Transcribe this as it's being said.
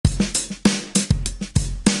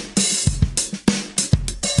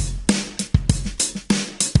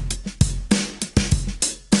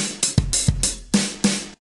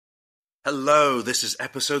Hello, this is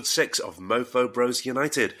episode 6 of Mofo Bros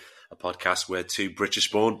United, a podcast where two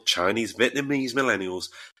British-born Chinese Vietnamese millennials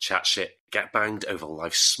chat shit, get banged over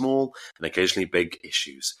life's small and occasionally big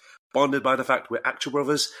issues, bonded by the fact we're actual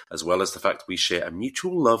brothers, as well as the fact we share a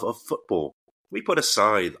mutual love of football. We put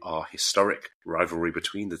aside our historic rivalry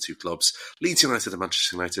between the two clubs, Leeds United and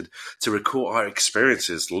Manchester United, to record our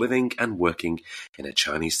experiences living and working in a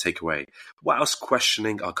Chinese takeaway, whilst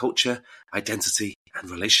questioning our culture, identity, and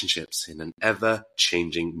relationships in an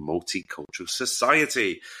ever-changing multicultural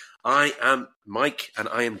society. I am Mike, and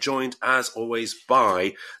I am joined, as always,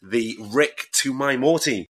 by the Rick to my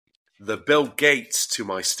Morty, the Bill Gates to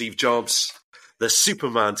my Steve Jobs, the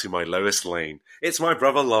Superman to my Lois Lane. It's my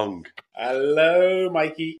brother Long. Hello,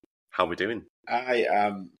 Mikey. How are we doing? I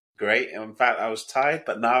am great. In fact, I was tired,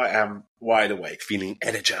 but now I am wide awake. Feeling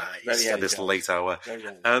energized Very at this late hour.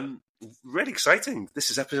 Really exciting. This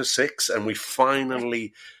is episode 6, and we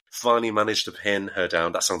finally managed to pin her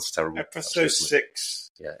down. That sounds terrible. Episode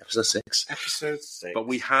 6. Yeah, episode 6. Episode 6. But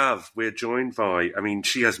we're joined by,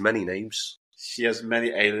 she has many names. She has many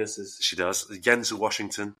aliases. She does. Yenza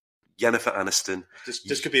Washington, Jennifer Aniston.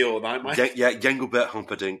 This could be all night, Mike. Yengelbert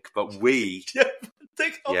Humperdinck. But we...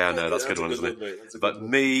 Yeah, no, that's a good one, isn't it? But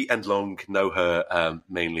me and Long know her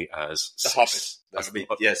mainly as The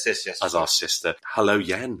Hobbit. Sis. As our sister. Hello,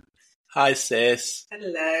 Yen. Hi, sis.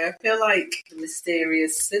 Hello. I feel like a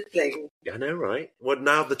mysterious sibling. Yeah, I know, right? Well,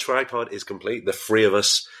 now the tripod is complete. The three of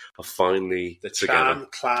us are finally together.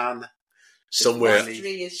 Clan. Somewhere, the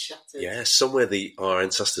mystery is shattered. yeah, somewhere our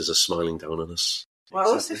ancestors are smiling down on us. Well,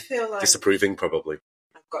 I also feel like Disapproving, probably.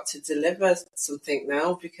 I've got to deliver something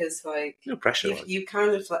now because, No pressure. you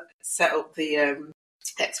kind of set up the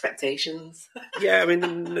expectations. Yeah,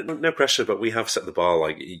 no pressure, but we have set the bar.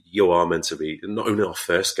 Like, you are meant to be not only our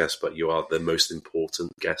first guest, but you are the most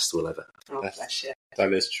important guest we'll ever have. Oh, bless you.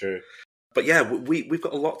 That is true. But yeah, we've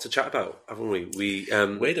got a lot to chat about, haven't we?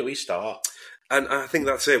 Where do we start? And I think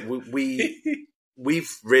that's it.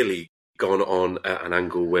 We've really gone on at an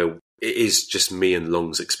angle where it is just me and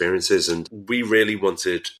Long's experiences, and we really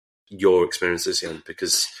wanted your experiences, Jan,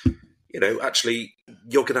 because, actually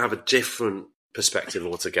you're going to have a different perspective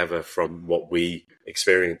altogether from what we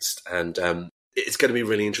experienced, and it's going to be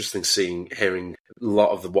really interesting hearing a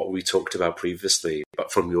lot of what we talked about previously,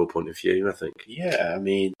 but from your point of view, I think. Yeah,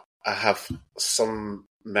 I have some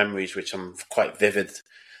memories which are quite vivid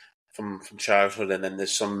from childhood, and then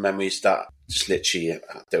there's some memories that just literally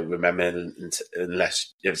I don't remember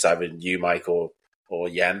unless it's either you, Mike, or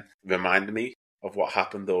Yen reminded me of what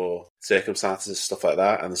happened or circumstances, stuff like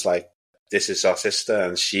that. And it's like, this is our sister,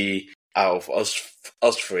 and she, out of us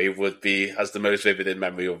three, has the most vivid in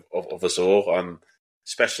memory of us all, and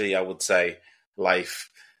especially I would say life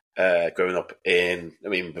growing up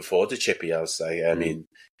before the Chippy, I would say,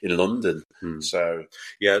 in London. So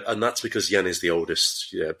yeah, and that's because Yen is the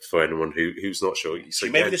oldest. Yeah, for anyone who's not sure, so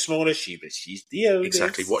she may be the smallest, but she's the oldest.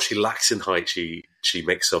 Exactly. What she lacks in height, she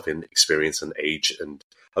makes up in experience and age. And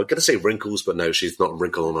I was going to say wrinkles, but no, she's not a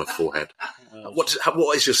wrinkle on her forehead.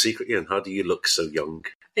 What is your secret, Yen? How do you look so young?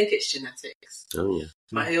 I think it's genetics. Oh yeah.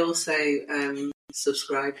 But I also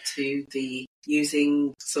subscribe to the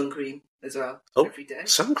using sun cream as well every day.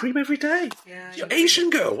 Sun cream every day? Yeah. You're Asian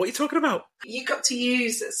girl. What are you talking about? You got to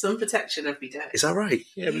use sun protection every day. Is that right?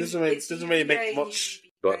 Yeah, but it doesn't really make much.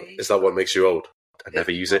 But is that what makes you old? I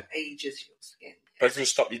never use it. Ages your skin. But it doesn't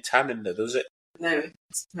stop you tanning, though, does it? No,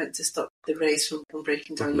 it's meant to stop the rays from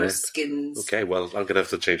breaking down your skins. Okay, well, I'm going to have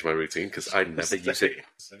to change my routine because I never use it.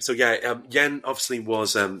 So yeah, Yen obviously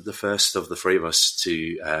was the first of the three of us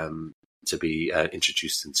to be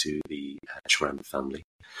introduced into the Chuan family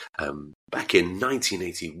back in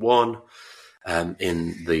 1981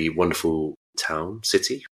 in the wonderful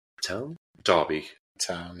Derby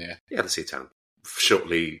Town, yeah. Yeah, let's say town.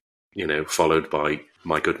 Shortly, followed by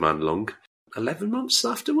my good man Long. 11 months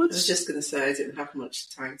afterwards. I was just going to say I didn't have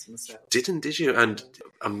much time to myself. Did you?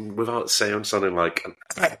 And without saying I'm sounding like an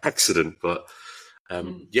accident, but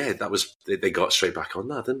yeah, that was they got straight back on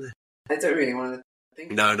that, didn't they? I don't really want to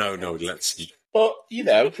think. No. Let's. But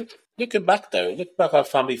looking back at our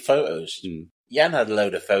family photos. Jan had a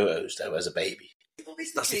load of photos though as a baby.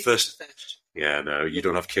 That's the first. Yeah, no, you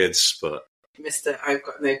don't have kids, but Mr. I've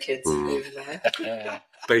got no kids over there.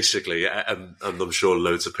 Basically, and I'm sure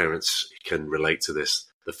loads of parents can relate to this.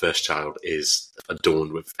 The first child is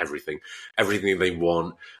adorned with everything they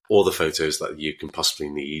want, all the photos that you can possibly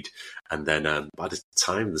need. And then by the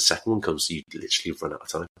time the second one comes, you literally run out of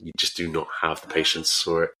time. You just do not have the patience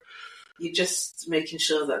for it. You're just making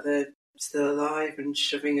sure that they're still alive and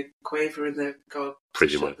shoving a quaver in their gob.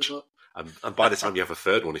 Pretty much. And by the time you have a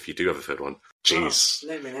third one, if you do have a third one, Jeez.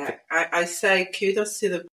 Oh, no minute. I say kudos to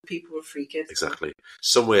the people with free kids. Exactly.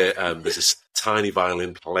 Somewhere there's this tiny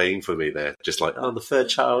violin playing for me there, just like, the third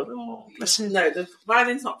child. Oh, bless him. No, the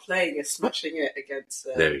violin's not playing. You're smashing it against.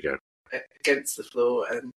 There we go. Against the floor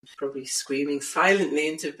and probably screaming silently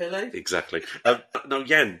into a pillow. Exactly. Now,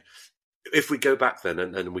 Yen, if we go back then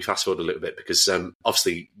and we fast forward a little bit, because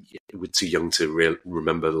obviously we're too young to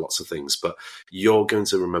remember lots of things, but you're going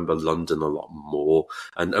to remember London a lot more.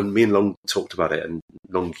 And me and Long talked about it, and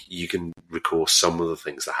Long, you can recall some of the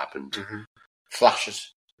things that happened. Mm-hmm.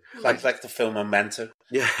 Flashes. Like the film Memento.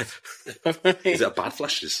 Yeah. Is it bad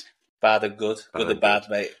flashes? Bad and good. Good and bad,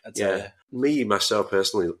 mate. I tell you. Me, myself,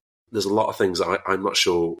 personally, there's a lot of things I'm not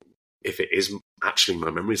sure if it is actually my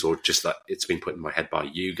memories or just that it's been put in my head by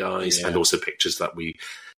you guys, and also pictures that we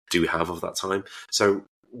do have of that time. So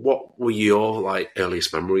what were your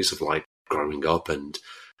earliest memories of growing up and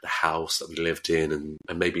the house that we lived in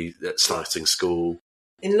and maybe starting school?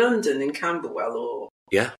 In London, in Camberwell, or...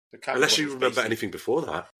 Yeah. Unless you remember anything before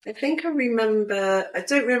that. I think I remember... I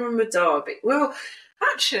don't remember Derby. Well,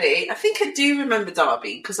 actually, I think I do remember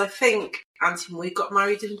Derby, because I think Auntie Moy got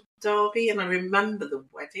married in Derby, and I remember the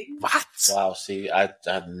wedding. What? Wow, see, I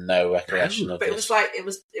had no recollection of but this. But it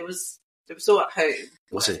was all at home.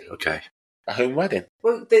 Was it? Okay. A home wedding?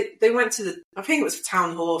 Well, they went to I think it was a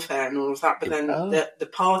town hall fair and all of that, but then the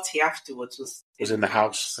party afterwards was in the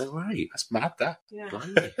house. Oh, right. That's mad, that. Yeah.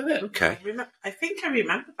 Okay. I think I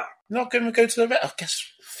remember that. Not going to go to the... I guess...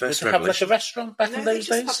 First Did they have a restaurant back in those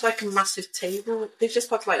days? They just had a massive table. They just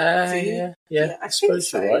had food. Yeah, I suppose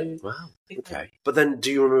so. Right. Wow. Okay. But then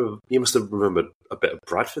do you remember... You must have remembered a bit of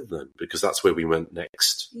Bradford then, because that's where we went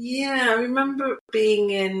next. Yeah, I remember being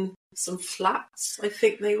in some flats, I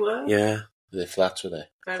think they were. Yeah. The flats were there.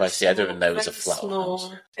 Christ, I don't even know it was a flat.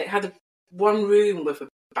 Small. It had one room with a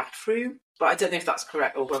bathroom, but I don't know if that's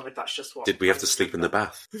correct or whether that's just what... Did we have to sleep in the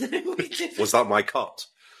bath? No, we didn't. Was that my cot?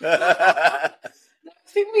 I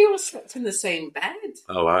think we all slept in the same bed.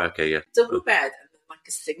 Oh, okay, yeah. Double bed and then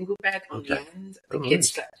a single bed on the end. The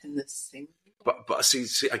kids slept in the single. But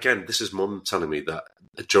see, again, this is Mum telling me that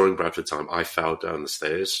during Bradford time, I fell down the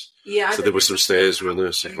stairs. Yeah. So there were some stairs were there.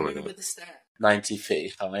 I remember the stairs. 90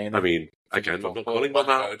 feet high. I mean, again, I'm not calling Mum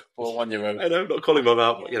out. For 1 year old. I know, not calling Mum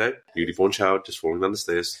out, but, newly born child just falling down the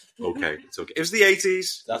stairs. Okay, it's okay. It was the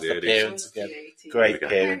 80s. That's the 80s. parents again. Great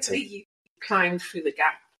parenting. You climbed through the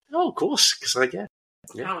gap. Oh, of course, because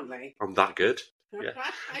Apparently. I'm that good. Yeah.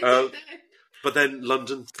 I don't know. But then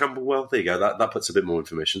London, Camberwell, there you go. That puts a bit more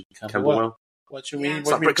information. Camberwell. What do you mean? Yeah.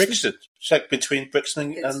 What do you mean Brixton? It's like between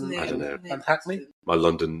Brixton and I don't know. And Hackney? My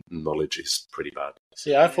London knowledge is pretty bad.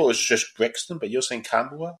 See, I thought it was just Brixton, but you're saying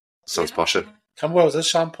Camberwell? Sounds posher. Camberwell does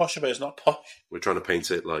sound posher, but it's not posh. We're trying to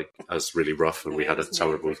paint it as really rough, and we had a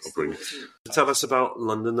terrible upbringing. Tell us about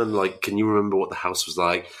London, and can you remember what the house was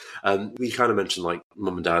like? We kind of mentioned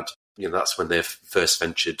Mum and Dad. That's when they first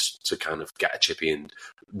ventured to kind of get a chippy, and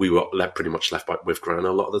we were pretty much left with Gran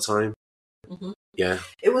a lot of the time. Mm-hmm. Yeah,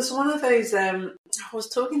 it was one of those. I was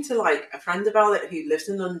talking to a friend about it who lives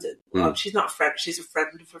in London. Well, she's not a friend; she's a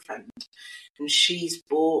friend of a friend, and she's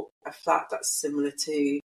bought a flat that's similar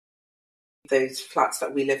to those flats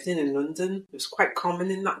that we lived in London. It was quite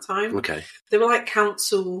common in that time. Okay, they were like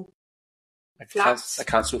council flats. A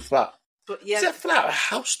council flat. But yeah, is it a flat? A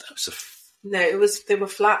house? No, they were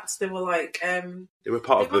flats. They were they were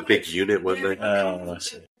part of a big unit, weren't they? Oh, I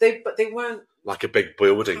see. But they weren't like a big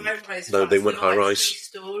building. No, they weren't high rise. 3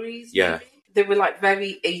 stories. Yeah, maybe. They were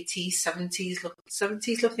very 80s,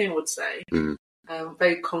 70s looking. I would say.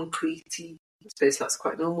 Very concretey. I suppose that's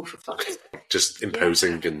quite normal for flats. Just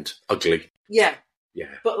imposing and ugly. Yeah.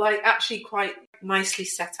 Yeah. But actually quite nicely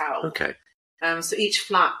set out. Okay. So each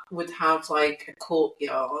flat would have a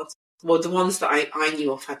courtyard. Well, the ones that I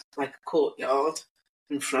knew of had a courtyard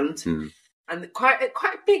in front, and quite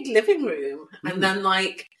a big living room. And then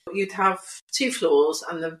you'd have 2 floors,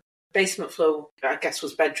 and the basement floor, I guess,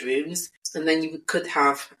 was bedrooms. And then you could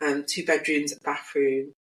have 2 bedrooms, a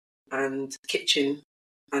bathroom, and kitchen,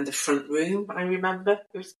 and a front room. I remember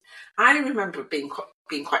it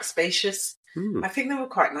being quite spacious. I think they were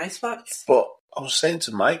quite nice flats. But I was saying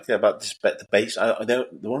to Mike about the base. The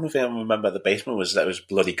one thing I remember about the basement was that it was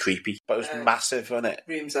bloody creepy, but it was massive, wasn't it?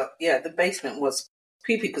 Rooms up, yeah. The basement was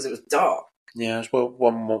creepy because it was dark. Yeah, well,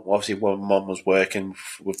 one mum was working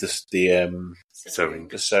with the sewing.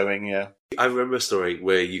 The sewing, yeah. I remember a story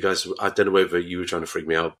where you guys, I don't know whether you were trying to freak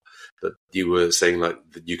me out, but you were saying that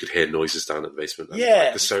you could hear noises down at the basement.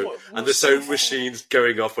 Yeah. And the sewing machines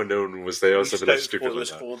going off when no one was there or something stupid like that. We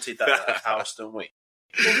was haunted that house, don't we?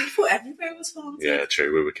 Well, we thought everywhere was haunted. Yeah,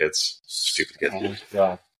 true. We were kids. Stupid kids.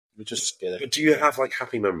 Yeah. We're just scared. But do you have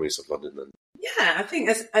happy memories of London then? Yeah, I think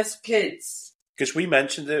as kids, Because we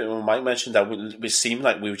mentioned it, and Mike mentioned that we seemed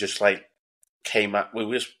like we were just like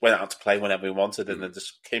we just went out to play whenever we wanted, and then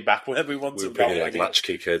just came back whenever we wanted. We were pretty like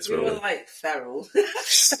latchkey kids, we weren't were we? like feral.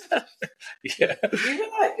 Yeah. We were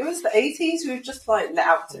like, it was the 80s. We were just like let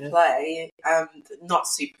out to play and not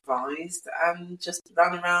supervised and just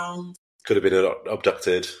ran around. Could have been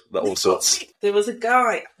abducted, all sorts. There was a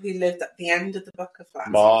guy who lived at the end of the Bucker Flats.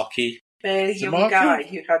 Marky. Very young guy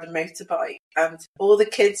who had a motorbike, and all the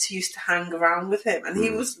kids used to hang around with him, and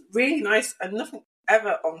he was really nice, and nothing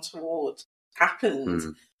ever untoward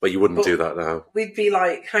happened. But you wouldn't do that now. We'd be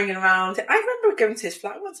like hanging around. I remember going to his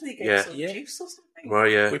flat once and he gave us some juice or something.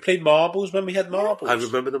 Right, yeah. We played marbles when we had marbles. I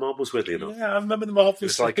remember the marbles, weirdly enough. Yeah, I remember the marbles. It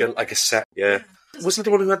was like a set, yeah. Wasn't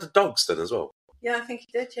it the one who had the dogs then as well? Yeah, I think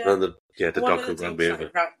he did, yeah. And the dog who ran me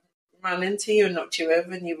over. Ran into you and knocked you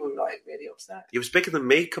over, and you were like really upset. He was bigger than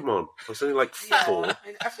me. Come on, I was only like 4. I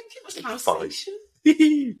think it was House 5.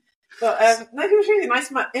 Station. But no, he was really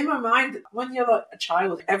nice. In my mind, when you're like a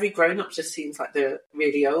child, every grown-up just seems like they're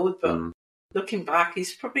really old. But looking back,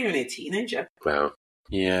 he's probably only a teenager. Wow.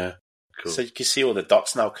 Yeah. Cool. So you can see all the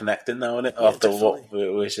dots now connecting now, innit? Yeah, After definitely. what it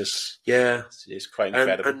was just... Yeah. It's quite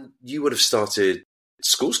incredible. And you would have started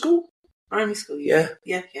school? Primary school, Yeah.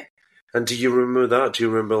 Yeah. And do you remember that? Do you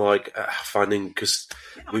remember, like, finding... Because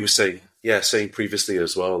we were saying previously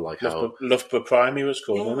as well, like how... Loughborough Primary was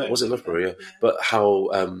called, wasn't it? Was it Loughborough, yeah. But how,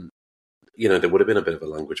 there would have been a bit of a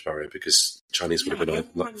language barrier because Chinese would have been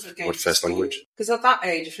our first language. Because at that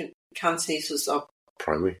age, I think Cantonese was our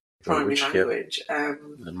primary language.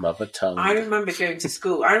 The mother tongue. I remember going to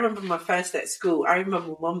school. I remember my first day at school. I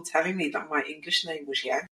remember Mum telling me that my English name was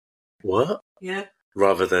Yen. What? Yeah.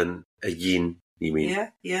 Rather than a yin, you mean?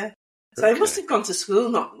 Yeah. So I must have gone to school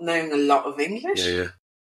not knowing a lot of English. Yeah.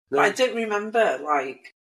 No. But I don't remember,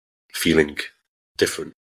 feeling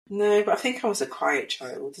different. No, but I think I was a quiet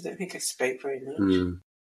child. I don't think I spoke very much.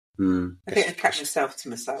 I think I kept myself to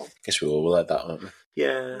myself. Guess we all were like that, weren't we?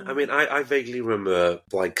 Yeah, I mean, I vaguely remember,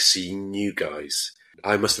 seeing you guys.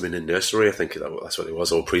 I must have been in nursery, I think that's what it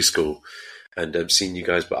was, or preschool, and seeing you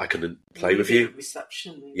guys, but I couldn't play with you.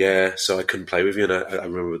 Reception. Maybe. Yeah, so I couldn't play with you, and I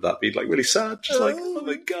remember that being, really sad. Just oh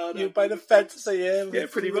my God. You're by the fence, yeah,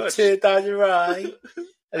 pretty much. Tear down your eye.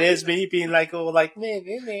 And there's me being all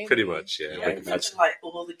me. Pretty much, yeah. I remember,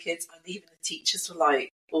 all the kids and even the teachers were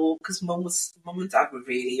because Mum and Dad were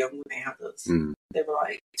really young when they had us. They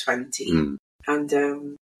were 20, and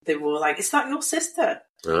they were all like, "Is that your sister?"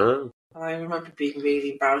 Oh. I remember being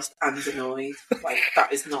really embarrassed and annoyed.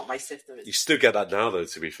 That is not my sister. You still get that now, though.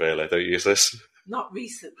 To be fair, don't you, sis? Not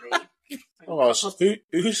recently.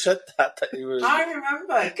 Who said that? I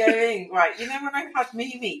remember going when I had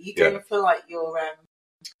Mimi, you go for your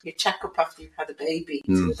checkup after you've had a baby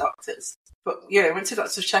to the doctors. But I went to the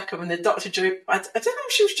doctor's checkup and the doctor joked. I don't know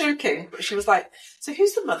if she was joking, but she was like, "So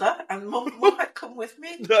who's the mother?" And Mum had come with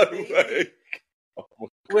me. No way.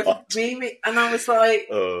 With Mimi, and I was like,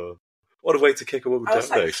 what a way to kick a woman down,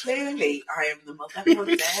 Dave. Clearly, I am the mother. How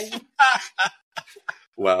dare you?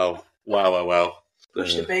 Wow.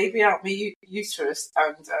 Push the baby out my uterus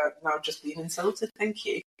and now just being insulted. Thank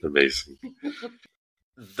you. Amazing.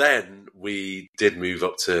 Then we did move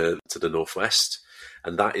up to the northwest,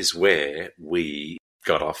 and that is where we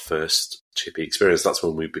got our first Chippy experience. That's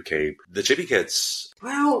when we became the Chippy Kids.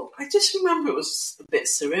 Well, I just remember it was a bit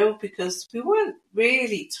surreal because we weren't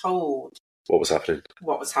really told what was happening.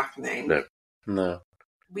 No.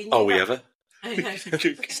 We ever? I know.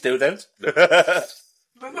 Still don't?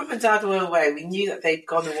 When Mum and Dad were away, we knew that they'd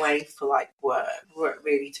gone away for work. We weren't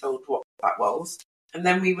really told what that was. And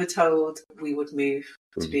then we were told we would move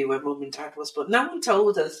to be where Mum and Dad was. But no one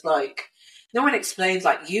told us, no one explained,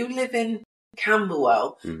 you live in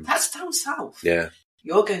Camberwell. That's down south. Yeah.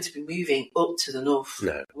 You're going to be moving up to the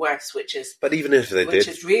north-west, which is... But even if they did... Which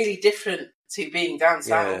is really different to being down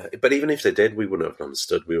south. Yeah, but even if they did, we wouldn't have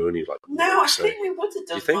understood. We were only No, I think we would have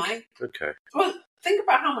done, you think? Mike. Okay. Well, think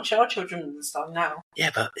about how much our children understand now. Yeah,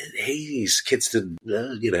 but in the 80s, kids didn't...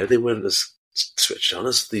 they weren't as switched on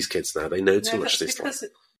as these kids now. They know too much this stuff. Because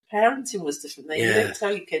parenting was different. You don't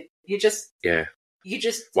tell your kid. You just...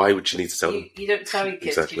 Why would you need to tell them? You don't tell your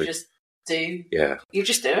kids. Exactly. You just do. Yeah. You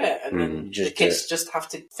just do it, and then the kids just have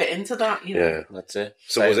to fit into that. Yeah, that's it.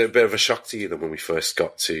 So was it a bit of a shock to you then when we first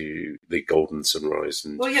got to the Golden Sunrise?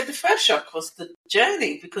 Well, the first shock was the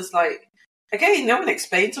journey because, again, no one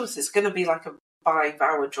explained to us it's going to be a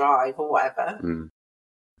 5-hour drive or whatever.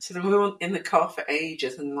 So then we were in the car for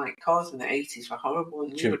ages, and cars in the 80s were horrible,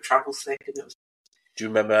 and we were travel sick, and it was. Do you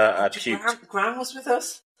remember Gran was with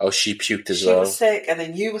us? Oh, she puked as she well. She was sick, and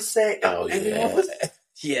then you were sick. Oh, and yeah.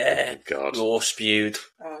 Yeah, God. all spewed.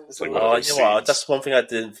 It's like Oh, one of those you know what? scenes. That's one thing I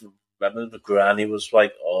didn't remember. The granny was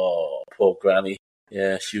like, oh, poor granny.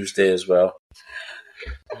 Yeah, she was there as well.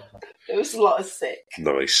 It was a lot of sick.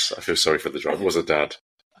 Nice. I feel sorry for the driver. It was a dad.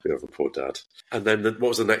 Yeah, the poor dad. And then what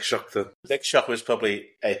was the next shock then? Next shock was probably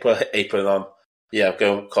apron on. Yeah,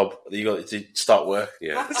 go, Cobb. You got to start work.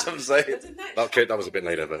 Yeah. That's what I'm saying. That was a bit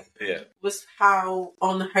later, but Yeah. Was how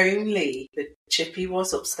unhomely the Chippy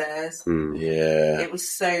was upstairs. Yeah. It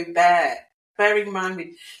was so bare. Bearing in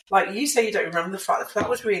mind, like you say, you don't remember the flat. The flat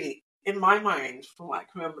was really, in my mind, from what I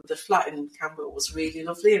can remember, the flat in Campbell was really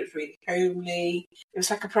lovely. It was really homely. It was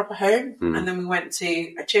like a proper home. And then we went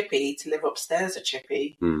to a Chippy to live upstairs at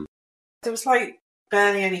Chippy. There was like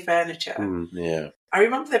barely any furniture. Yeah. I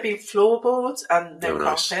remember there being floorboards and no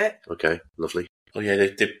nice. carpet. Okay, lovely. Oh yeah,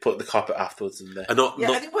 they put the carpet afterwards in there. And not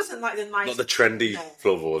And it wasn't like the nice, not the trendy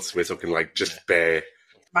floorboards. We're talking like just bare.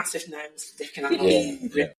 massive gnomes sticking out.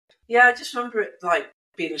 Yeah. I just remember it like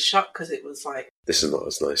being a shock because it was like This is not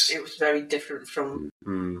as nice. it was very different from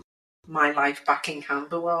my life back in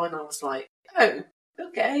Camberwell, and I was like, oh,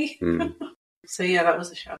 okay. So yeah, that was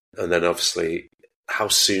a shock. And then obviously, how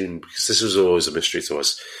soon? Because this was always a mystery to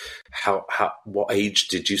us. What age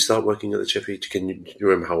did you start working at the Chippy? Can you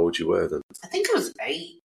remember how old you were then? I think I was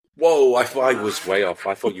 8. Whoa! I thought I was way off.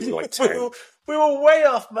 I thought you were like 10. We were way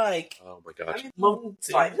off, Mike. Oh my god! I mean,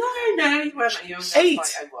 Mum's like, no, you weren't that young. 8. Like,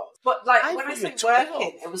 I was. But like I when I thought say you were 12.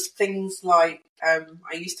 working, it was things like I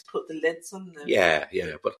used to put the lids on the Yeah,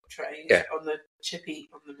 but trays on the Chippy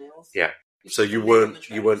on the mills. yeah. Used So to you put lids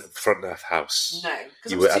on the weren't trays. front of house. No,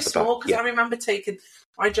 because You it were was at too the back, small. Because yeah. I remember taking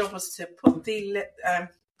my job was to put the lid.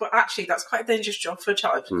 But actually, that's quite a dangerous job for a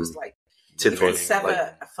child because like you Tinfoil, can sever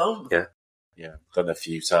like- a thumb. Yeah. Yeah, done a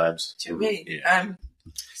few times. Do you know what I mean? Yeah.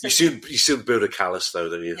 So You still build a callus though,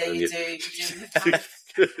 don't you? yeah, And you do. You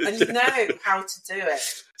do. And you know how to do it.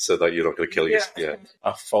 so that you're not going to kill yourself. Yeah,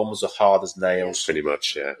 Our thumbs are hard as nails. pretty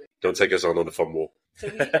much. Yeah. Don't take us on a fun walk. So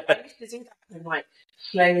I used to do that and like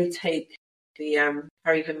slowly take the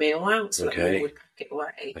carry the meal out so that Okay. we would pack it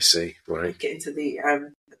away. I see. Right. Get into the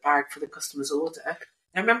bag for the customer's order. And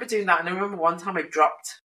I remember doing that, and I remember one time I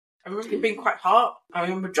remember it being quite hot. I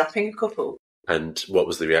remember dropping a couple. And what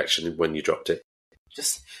was the reaction when you dropped it?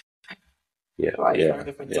 Just Yeah. like yeah,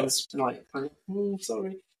 everyone's like,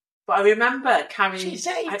 sorry. But I remember carrying. She's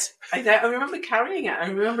 8. I remember carrying it. I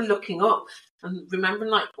remember looking up and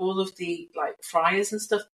remembering like all of the like fryers and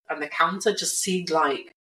stuff, and the counter just seemed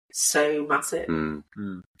like so massive.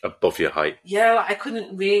 Above your height. Yeah, like I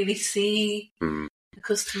couldn't really see Mm. the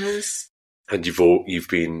customers. And you've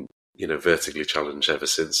been, vertically challenged ever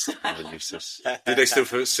since. Do they still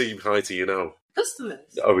seem high to you now? Customers.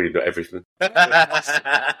 Oh, really? Not everything.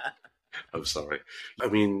 I'm sorry. I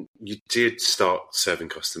mean, you did start serving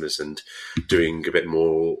customers and doing a bit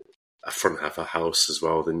more a front half of house as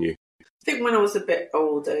well, didn't you? I think when I was a bit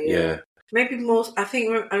older, Yeah. maybe more. I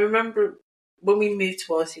think I remember when we moved to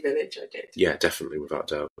Wallasey Village. I did, Yeah, definitely, without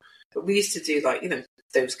doubt. but we used to do like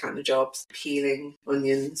those kind of jobs, peeling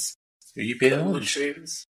onions, Are you being honest?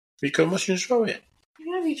 mushrooms. You got mushrooms for it?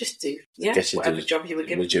 Yeah, we just do. Yeah, Guess you whatever do. job you were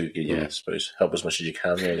given. Would you? Yeah, I suppose. Help as much as you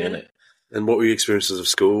can, really, innit? And what were your experiences of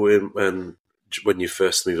school when you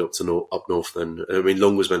first moved up north? Then, I mean,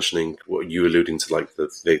 Long was mentioning what you were alluding to, like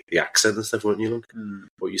the accent and stuff, weren't you, Long?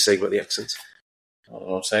 What were you saying about the accent?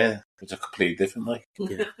 What I'm saying? It's a completely different, like.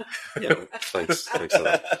 Yeah, thanks for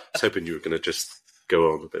that. I was hoping you were going to just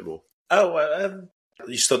go on a bit more. Oh,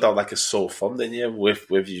 you stood out like a sore thumb, didn't you? With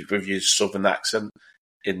your southern accent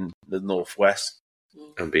in the northwest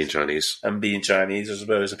And being Chinese. and being Chinese, I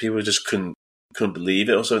suppose, and people just couldn't believe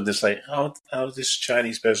it. Also, just like, how this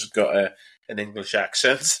Chinese person got an English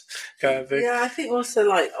accent, kind of thing. Yeah, I think also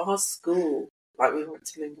like our school, like we went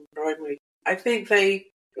to Lincoln Primary. I think it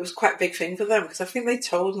was quite a big thing for them because I think they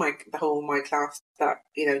told the whole of my class that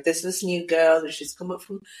there's this new girl and she's come up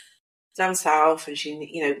from down south and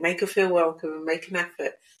she make her feel welcome and make an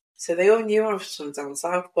effort. So they all knew I was from down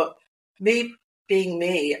south, but me being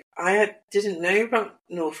me, I didn't know about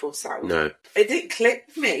north or south. No. It didn't click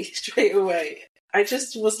with me straight away. I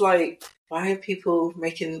just was like, why are people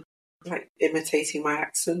imitating my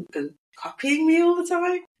accent and copying me all the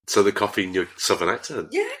time? So they're copying your southern accent?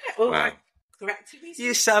 Yeah, or Wow. correcting me.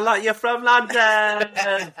 You sound like you're from London.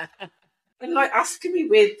 And asking me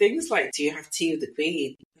weird things like, do you have tea with the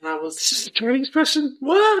Queen? And I was This is a Chinese person?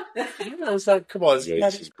 What? I was like, come on.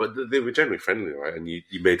 But they were generally friendly, right? And you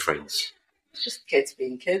made friends. it's just kids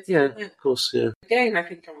being kids. Yeah, isn't it? of course, yeah. Again, I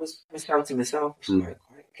think I was doubting myself. I was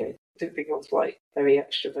quite good. I didn't think I was very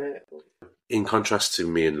extrovert. In contrast to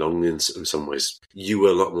me and Long, in some ways, you were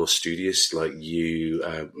a lot more studious. Like you,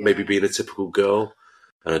 maybe being a typical girl,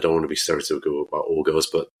 and I don't want to be stereotypical about all girls,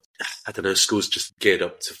 but I don't know, school's just geared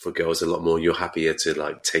up for girls a lot more. You're happier to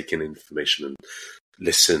like take in information and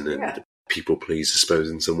listen and people please, I suppose,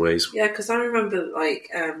 in some ways. Yeah, because I remember, like,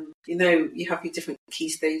 you know, you have your different key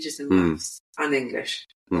stages in maths and English,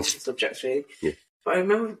 subjects really. Yeah. But I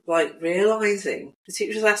remember, like, realising the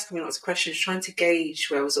teacher was asking me lots of questions, trying to gauge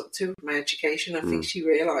where I was up to with my education. I think she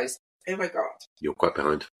realised, oh my God, you're quite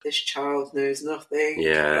behind. This child knows nothing.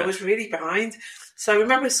 Yeah. I was really behind. So I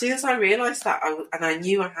remember as soon as I realised that, and I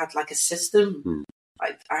knew I had like a system,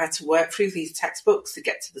 like I had to work through these textbooks to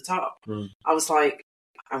get to the top. I was like,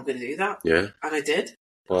 I'm going to do that. Yeah. And I did.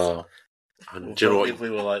 Wow. And do you know what? We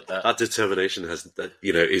were like that. That determination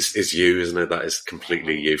is you, isn't it? That is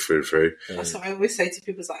completely you through and through. That's what I always say to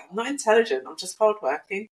people. It's like, I'm not intelligent. I'm just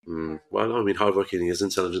hardworking. Well, I mean, hardworking is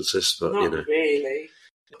intelligence, sis, but not really.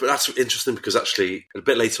 But that's interesting because actually, a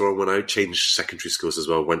bit later on, when I changed secondary schools as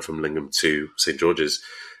well, went from Lingham to St George's,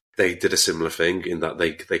 they did a similar thing in that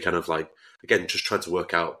they kind of like, again, just tried to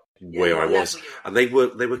work out where I was, and they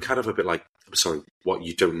were kind of a bit like, I'm sorry, what,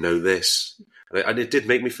 you don't know this, and it did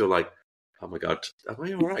make me feel like, oh my God, am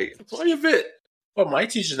I all right? Am I a bit? Well, my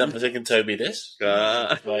teachers never fucking told me this.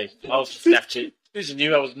 Like, I was just left you. Because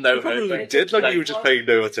knew I was no hope. Probably did, like you were just paying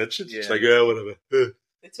no attention. Yeah. Just like, yeah, whatever.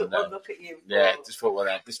 They took one look at you. Yeah, just thought,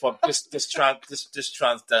 well, this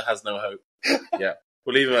trans has no hope. Yeah,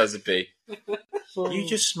 we'll leave him as a B. You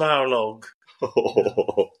just smile along.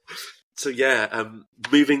 So yeah,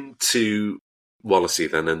 moving to Wallasey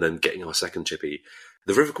then, and then getting our second Chippy,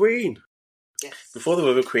 the River Queen. Yes. Before the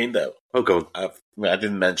River Queen, though. Oh, go on. I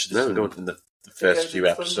didn't mention this in the first few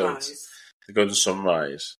episodes. The Golden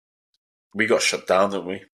Sunrise. We got shut down, didn't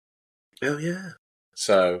we? Oh, yeah.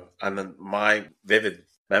 So, and then my vivid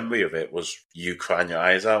memory of it was you crying your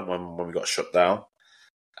eyes out when we got shut down.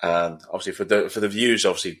 And obviously, for the viewers,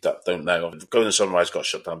 obviously, that don't know, Golden Sunrise got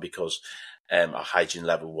shut down because our hygiene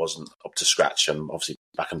level wasn't up to scratch. And obviously,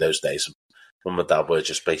 back in those days, Mum and Dad were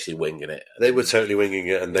just basically winging it. They were totally winging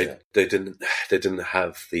it, and they didn't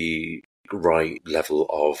have the right level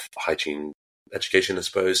of hygiene education, I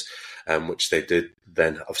suppose, which they did.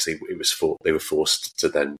 Then obviously they were forced to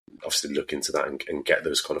then obviously look into that and get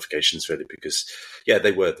those qualifications really, because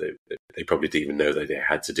they probably didn't even know that they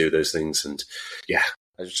had to do those things, and yeah.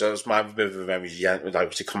 So it was my memories, like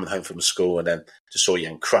obviously coming home from school and then just saw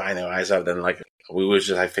Yen crying her eyes out. Then like we were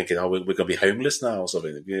just like thinking, we're going to be homeless now or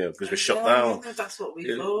something, because we're shut down. That's what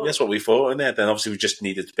we thought. That's what we thought, and then obviously we just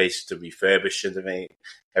needed basically to refurbish and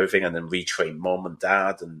everything, and then retrain Mum and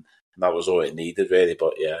Dad, and that was all it needed really.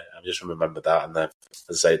 But yeah, I just remember that. And then,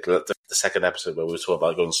 as I say, the second episode where we were talking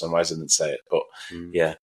about Golden Sunrise, I didn't say it, but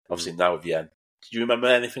yeah, obviously now with Yen, do you remember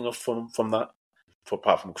anything from that,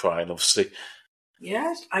 apart from crying, obviously?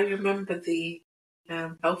 Yes, I remember the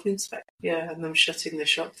health inspector, and them shutting the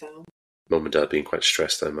shop down. Mum and Dad being quite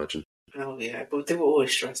stressed, I imagine. Oh yeah, but they were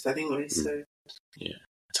always stressed anyway. So yeah,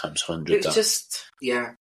 times 100. It was just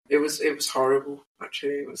it was horrible.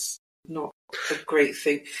 Actually, it was not a great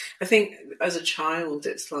thing. I think as a child,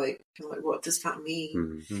 it's like what does that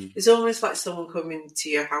mean? Mm-hmm. It's almost like someone coming to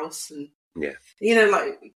your house and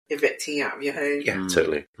like evicting you out of your home. Yeah,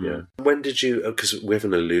 totally. Yeah. When did you? Because we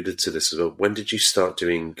haven't alluded to this as well. When did you start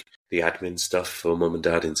doing the admin stuff for Mum and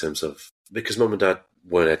Dad in terms of, because Mum and Dad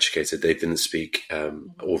weren't educated, they didn't speak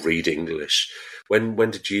or read English. When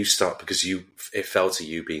did you start? Because it fell to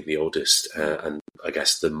you being the oldest and I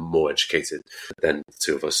guess the more educated than the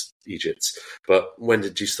two of us Egypts. But when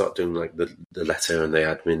did you start doing like the letter and the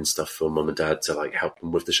admin stuff for Mum and Dad to like help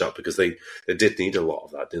them with the shop? Because they did need a lot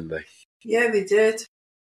of that, didn't they? Yeah, they did.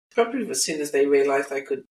 Probably as soon as they realised I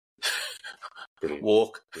could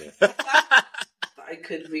walk. Yeah. That I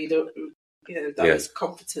could read up, that I was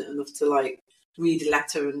competent enough to like read a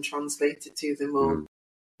letter and translate it to them. Or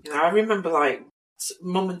I remember like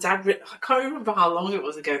Mum and Dad. I can't remember how long it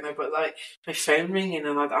was ago now, but like my phone ringing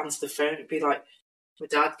and I'd answer the phone. It'd be like my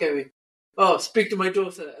dad going, "Oh, speak to my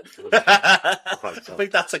daughter." I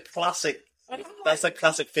think that's a classic. That's a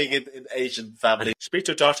classic thing in Asian family. Speak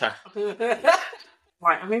to your daughter.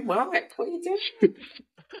 Like, I'm in work. What are you doing?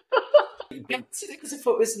 Because I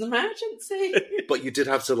thought it was an emergency. But you did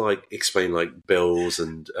have to like explain like bills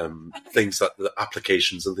and things that the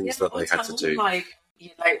applications and things that they had to do. Like,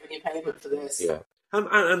 you're late when you're paying for this. Yeah,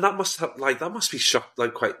 and that must be shocked,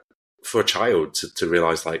 like quite for a child to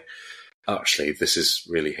realise like, actually this is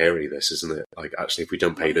really hairy. This isn't it? Like, actually, if we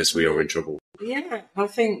don't pay this, we are in trouble. Yeah, I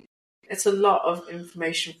think it's a lot of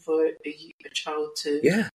information for a child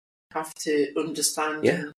to have to understand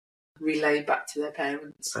and relay back to their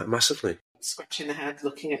parents. Massively. Scratching their head,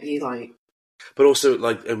 looking at you like... But also,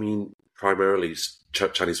 like, I mean, primarily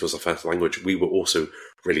Chinese was our first language, we were also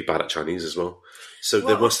really bad at Chinese as well. So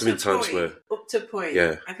there must have been times where... Up to a point.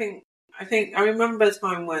 Yeah. I think I remember a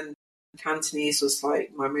time when Cantonese was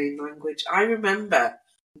like my main language. I remember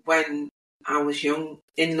when I was young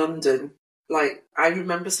in London, like I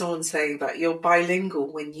remember someone saying that you're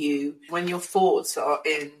bilingual when your thoughts are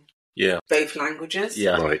in both languages.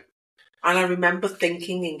 Yeah. Right. And I remember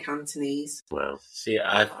thinking in Cantonese. Wow. See,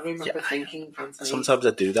 I remember thinking in Cantonese. Sometimes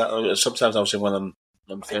I do that. Sometimes obviously when I'm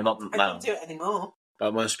not I now. don't do it anymore.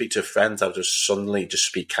 But when I speak to friends, I'll just suddenly just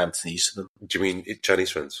speak Cantonese to them. Do you mean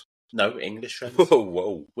Chinese friends? No, English friends.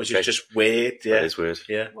 Whoa. Which is just weird. Yeah. That is weird.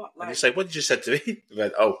 Yeah. What, And you say, what did you say to me? I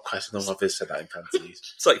went, oh, Christ, no, I've ever said that in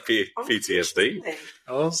Cantonese. It's like PTSD.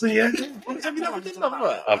 Oh, so yeah. Have you never done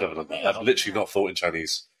that? I've never done that. I've literally not thought in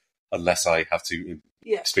Chinese unless I have to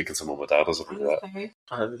speak to my dad or something like that.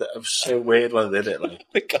 It was so weird when I did it. Like, Oh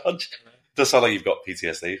my God. Does sound like you've got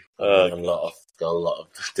PTSD. got a lot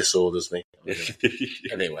of disorders, me.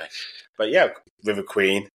 Anyway, but yeah, River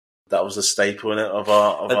Queen. That was a staple in it of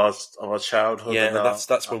our childhood. Yeah, and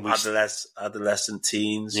that's when we adolescent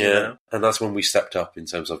teens. Yeah, You know? and that's when we stepped up in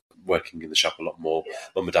terms of working in the shop a lot more. Yeah.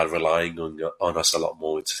 Mum and Dad relying on us a lot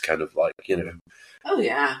more to kind of like Oh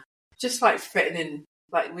yeah, just like fitting in.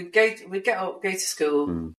 Like we'd get up, go to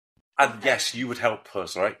school. And yes, you would help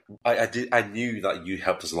us, right? I knew that you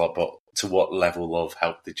helped us a lot, but to what level of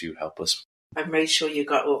help did you help us? I made sure you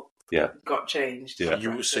got up. Yeah. Got changed.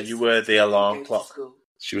 Yeah. So you were the alarm clock.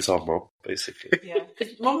 She was our mum, basically. Yeah,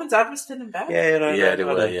 because Mum and Dad were still in bed. They were. Yeah, they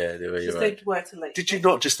were. Just Right. they'd work till late. Did you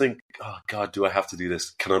not just think, oh God, do I have to do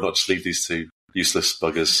this? Can I not just leave these two useless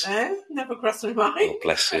buggers? No, never crossed my mind. Oh,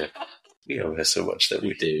 bless you. You know her so much, don't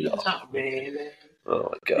we? do. Not really. Oh my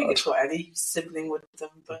I think God. it's what any sibling would have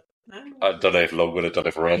done, but no. I don't know if Long would have done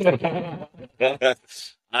it for Red.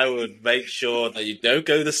 I would make sure that you don't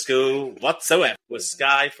go to school whatsoever with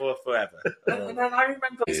Sky for forever. And then I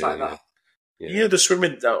remember it's like that. Yeah. You know the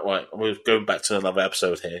swimming. Right, we're going back to another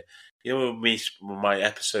episode here. You know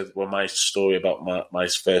my story about my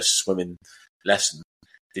first swimming lesson.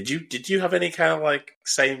 Did you have any kind of like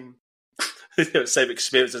same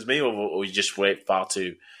experience as me, or you just wait far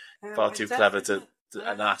too clever to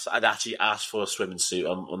and I'd actually ask for a swimming suit?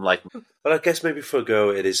 Unlike, But I guess maybe for a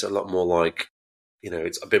girl, it is a lot more like,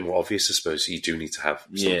 it's a bit more obvious, I suppose. You do need to have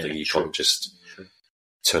something. You can't just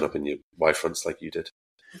turn up in your Y fronts like you did.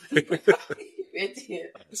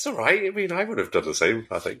 Idiot. It's all right. I mean, I would have done the same,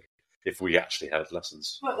 I think, if we actually had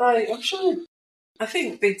lessons. But like, I'm sure. I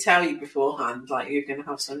think they tell you beforehand, like you're going to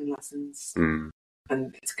have swimming lessons, and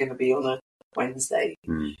it's going to be on a Wednesday.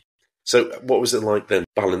 So, what was it like then,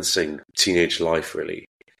 balancing teenage life really,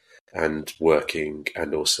 and working,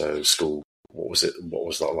 and also school? What was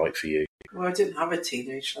that like for you? Well, I didn't have a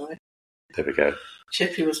teenage life. There we go.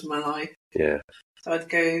 Chippy was my life. Yeah. So I'd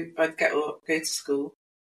get up, go to school,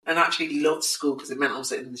 and actually loved school because it meant I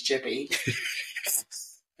was in the Chippy.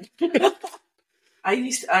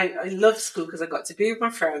 I loved school because I got to be with my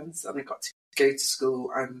friends and I got to go to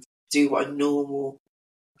school and do what a normal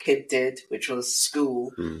kid did, which was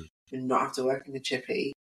school and not have to work in the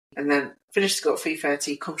Chippy. And then finish school at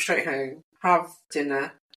 3:30, come straight home, have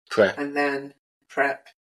dinner, prep, and then prep.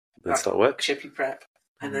 Then start work. Chippy prep.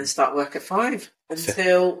 And then start work at 5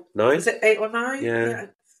 until 9? Was it 8 or 9? Yeah.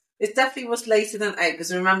 It definitely was later than 8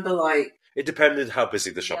 because I remember like it depended how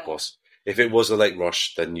busy the shop was. If it was a late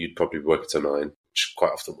rush, then you'd probably work till 9, which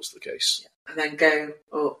quite often was the case. And then go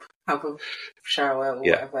up, have a shower or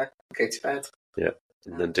whatever, go to bed. Yeah.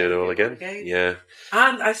 And then do it all again. Yeah.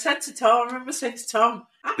 And I said to Tom, I remember saying to Tom,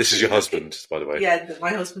 this is your husband, by the way. Yeah,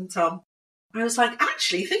 my husband Tom. I was like,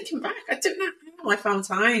 actually, thinking back, I don't know how I found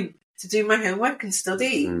time to do my homework and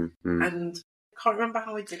study. And I can't remember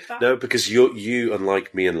how I did that. No, because you,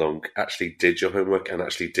 unlike me and Long, actually did your homework and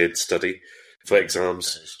actually did study for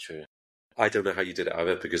exams. That is true. I don't know how you did it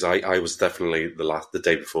either, because I was definitely the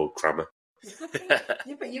day before crammer.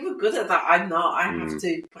 Yeah, but you were good at that. I'm not. I have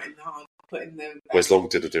to put in the... Whereas Long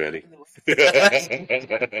didn't do any.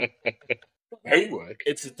 Homework?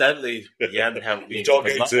 Incidentally, Jan helped me.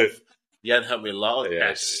 Jan helped me a lot.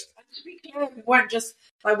 Yes. To be clear, we weren't just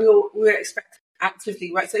like we were expected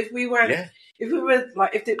actively, right? So if we weren't, if we were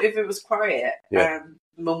like, if it was quiet,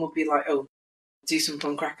 Mum would be like, "Oh, do some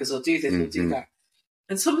plum crackers or do this or do that."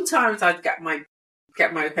 And sometimes I'd get my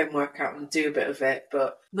homework out and do a bit of it,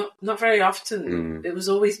 but not very often. It was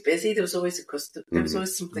always busy. There was always there was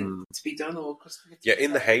always something to be done or customer. Yeah,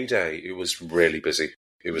 in the heyday, it was really busy.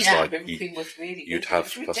 It was like everything was really. You'd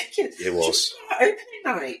have ridiculous. It was opening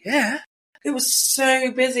night. Yeah. It was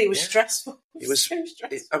so busy. It was stressful. It was so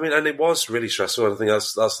stressful. and it was really stressful. And I think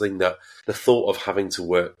that's the thing, that the thought of having to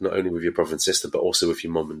work not only with your brother and sister, but also with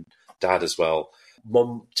your mum and dad as well.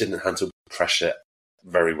 Mum didn't handle pressure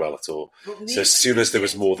very well at all. So as soon as there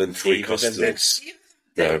was more than 3 customers,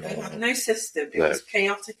 I had no system. It was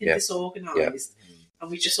chaotic and disorganised. Yeah. And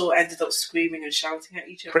we just all ended up screaming and shouting at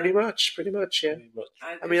each other. Pretty much, yeah.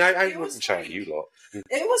 I mean, I wouldn't shout at you lot. It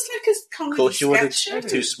was like a comedy. Of course, you wanted sketch.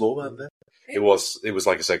 too small, weren't they? It was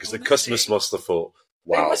like I said, because the customers must have thought,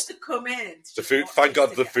 wow. They must have come in. The food, thank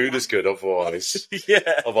God the food is good, otherwise.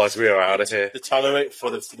 Otherwise we are out of here. The tolerate for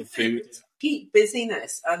the food. Peak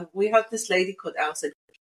busyness. And we had this lady called Elsa.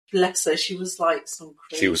 Bless her, she was like some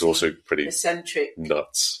crazy, she was also pretty eccentric,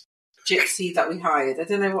 nuts gypsy that we hired. I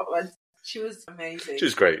don't know what. She was amazing. She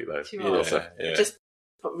was great though. She was just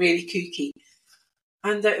but really kooky.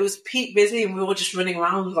 And it was peak busy, and we were all just running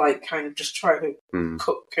around, like kind of just trying to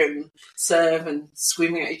cook and serve and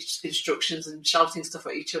screaming at instructions and shouting stuff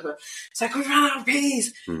at each other. It's like, we ran out of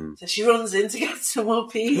peas. So she runs in to get some more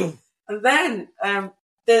peas, and then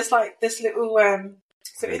there's like this little.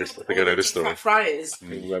 So I think I know this story. Fryers.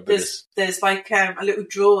 There's like a little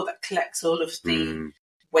drawer that collects all of the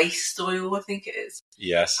waste oil, I think it is.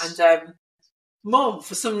 Yes. And Mum,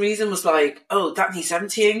 for some reason, was like, "Oh, that needs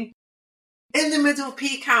emptying." In the middle of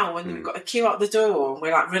peak hour, when we've got a queue out the door, and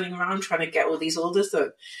we're like running around trying to get all these orders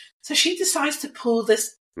done. So she decides to pull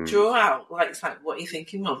this drawer out. Like, it's like, what are you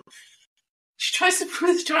thinking, Mum? She tries to pull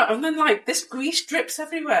this drawer out, and then like this grease drips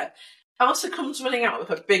everywhere. Elsa comes running out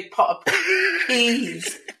with a big pot of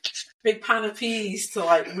peas, big pan of peas to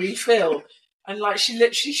like refill, and like she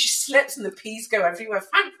slips and the peas go everywhere.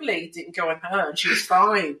 Thankfully, it didn't go on her, and she was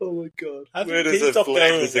fine. Oh my God! Where does the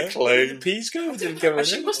flame? The claim? Peas go? Didn't go in.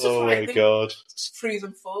 She must have threw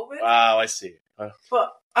them forward. Wow, I see.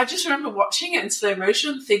 But I just remember watching it in slow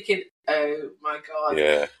motion, thinking, "Oh my God!"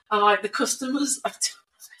 Yeah. And like the customers,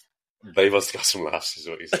 they must have got some laughs, is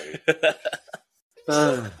what you're saying.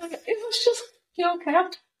 It was just okay.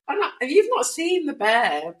 You've not seen The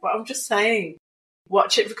Bear, but I'm just saying,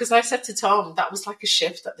 watch it, because I said to Tom that was like a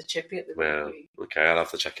shift at the Chippy at the movie. Okay, I'll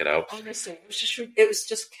have to check it out. Honestly, it was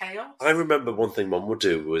just chaos. I remember one thing Mum would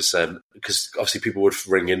do was because obviously people would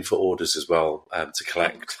ring in for orders as well to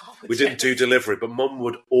collect. Oh, we didn't do delivery, but Mum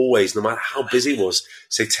would always, no matter how busy it was,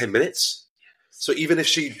 say 10 minutes. So even if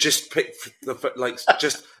she just picked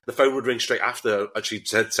the phone would ring straight after, and she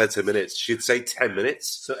said 10 minutes, she'd say 10 minutes.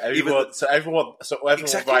 So everyone arrived in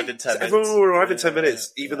 10 minutes. Everyone will arrive in 10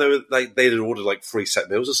 minutes, even though like they'd ordered like 3 set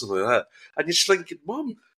meals or something like that. And you're just thinking,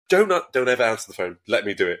 Mum, don't ever answer the phone. Let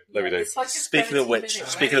me do it. Let me do it. Like Speaking of which,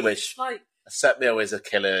 like, a set meal is a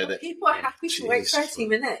killer. Well, people are happy to wait 30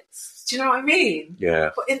 minutes. Do you know what I mean? Yeah.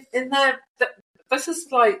 But in their, this is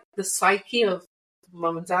like the psyche of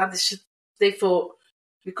Mum and Dad. They thought,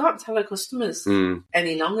 we can't tell our customers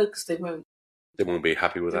any longer because they won't be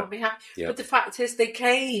happy with that. Won't be happy. Yeah. But the fact is, they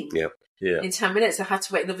came in 10 minutes. I had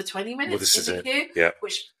to wait another 20 minutes in the queue,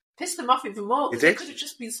 which pissed them off even more. They could have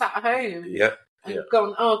just been sat at home and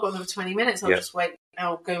gone, I've got another 20 minutes. I'll just wait.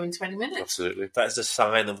 I'll go in 20 minutes. Absolutely. That is a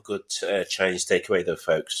sign of good Chinese takeaway, though,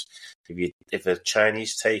 folks. If a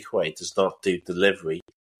Chinese takeaway does not do delivery,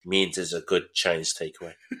 means there's a good Chinese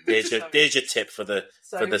takeaway. There's your tip for the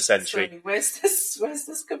century. Sorry, where's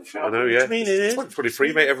this come from? I know, yeah. I mean, it is. It's pretty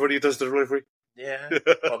free, mate. Everybody does the delivery. Yeah.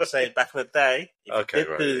 I'm saying back in the day,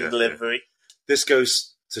 delivery. This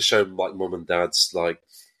goes to show like Mum and Dad's like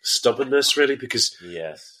stubbornness, really, because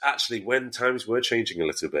actually when times were changing a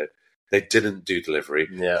little bit, they didn't do delivery.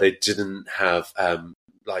 Yeah. They didn't have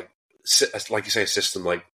like you say, a system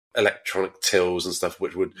like electronic tills and stuff,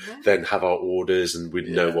 which would then have our orders and we'd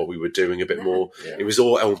know what we were doing a bit more. Yeah. It was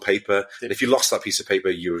all on paper. And if you lost that piece of paper,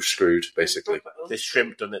 you were screwed, basically. They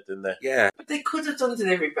shrimped on it, didn't they? Yeah. But they could have done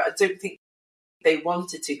delivery, but I don't think they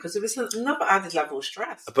wanted to, because it was another added level of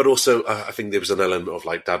stress. But also, I think there was an element of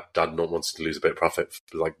like dad not wanting to lose a bit of profit.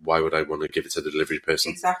 Like, why would I want to give it to the delivery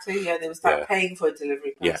person? Exactly, yeah. There was that paying for a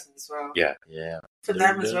delivery person as well. Yeah. For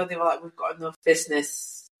them as well, they were like, we've got enough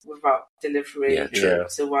business without delivery,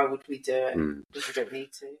 so why would we do it? Because we don't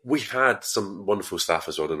need to. We've had some wonderful staff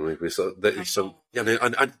as well, didn't we?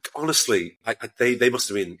 And honestly, they must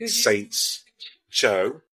have been saints.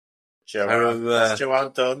 Joanne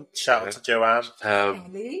Dunn. Shout out to Joanne.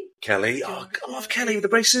 Kelly. Oh, I love Kelly with the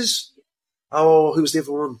braces. Oh, who was the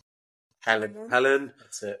other one? Helen.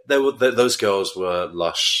 That's it. Those girls were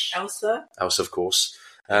lush. Elsa, of course.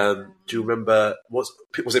 Do you remember? Was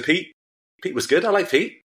it Pete? Pete was good. I like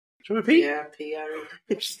Pete. Do you remember Pete? Yeah, Pete. Hang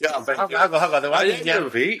on. I didn't remember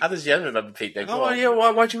Pete. How does Jen remember Pete? Oh, yeah.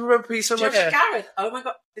 Why do you remember Pete so much? Gareth. Oh my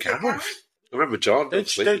God. Gareth? I remember John. Don't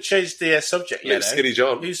change the subject. Skinny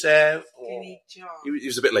John. Who's Skinny John. He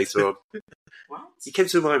was a bit later on. What? He came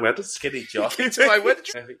to my wedding. Skinny John. He came to my wedding.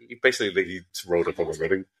 He rolled up on my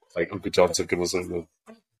wedding. Like Uncle John took him or something.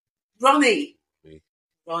 Ronnie. Me.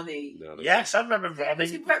 Ronnie. No. Yes, I remember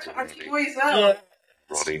Ronnie. Yeah.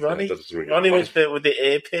 Ronnie was with the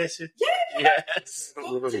ear piercing. Yeah. Yes. I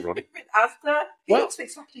remember Ronnie. Asda. He What? looks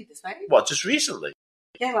exactly the same. What, just recently?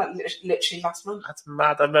 Yeah, like literally last month. That's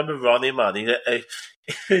mad. I remember Ronnie, man.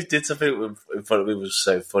 He did something in front of me. It was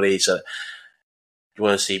so funny. He said, "You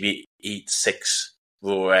want to see me eat 6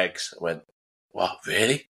 raw eggs?" I went, "What,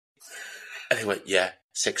 really?" And he went, "Yeah,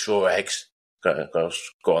 6 raw eggs." Go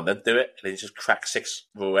on then, do it. And then he just cracked 6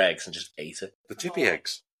 raw eggs and just ate it. The chippy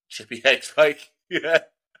eggs. Chippy eggs, like, yeah.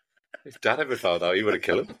 If Dad ever found out, he would have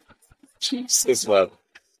killed him. Jesus, man.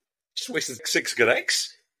 Just wasted 6 good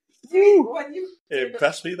eggs. When you It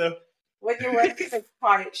impressed me, though. when you're working a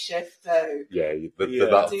quiet shift, though, Yeah, Yeah.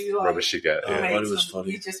 that's Do like- rubbish you get. Oh, Yeah. Ronnie was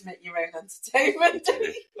funny. you just make your own entertainment. Do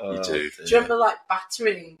you You do. dear. remember like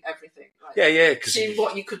battering everything? Like, Yeah, because... seeing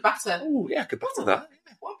what you could batter. Oh, yeah, I could batter that.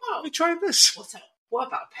 What Let about me try this. what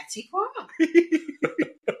about a petit pois?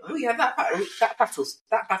 Oh yeah, that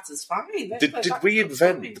batter's fine. Did we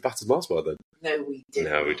invent the battered Mars bar then? No, we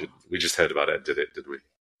didn't. No, we didn't. We just heard about it, didn't we?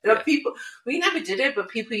 Like, we never did it, but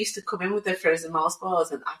people used to come in with their frozen Mars bars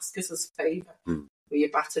and ask us as a favour, will you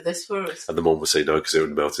batter this for us? And the mum would say no because it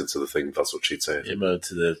would melt into the thing. That's what she'd say. It moved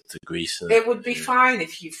to the grease. And It would be fine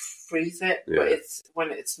if you freeze it, Yeah. but it's when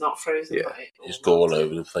it's not frozen. Yeah. Like, it's go all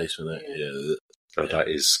over the place with it. Yeah. Yeah. And that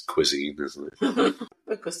is cuisine, isn't it?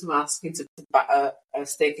 The customer asking to batter a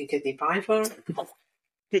steak and kidney pie for it.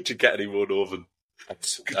 Did you get any more Northern?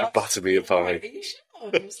 Could you batter me a Are pie? you sure?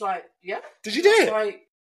 And he was like, yeah. Did you do I was it? like,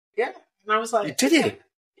 yeah. And I was like, You did yeah. it?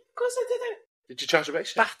 Of course I did it. Did you charge them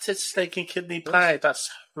extra? Battered steak and kidney pie. That's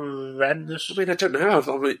horrendous. I mean, I don't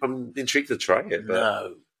know. I'm intrigued to try it, but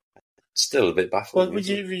No. still a bit baffling. Well,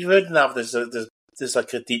 you've heard now there's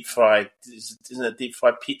like a deep fried, isn't it a deep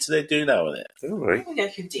fried pizza they do now with it? Don't worry. I think I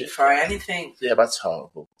can deep fry anything. Yeah, that's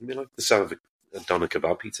horrible. I mean, like the sound of a doner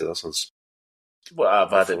kebab pizza. That sounds... Well, I've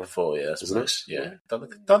had it before, yeah. Isn't it? Yeah. Doner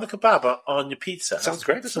kebab on your pizza. Sounds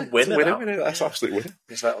great. That's a It's a winner. winner. That's absolutely winner.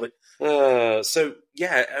 Exactly. So,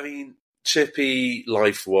 yeah, I mean, Chippy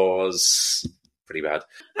life was pretty bad.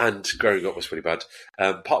 And growing up was pretty bad.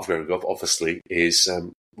 Part of growing up, obviously, is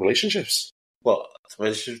relationships. What?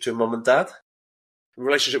 Relationship to mum and dad?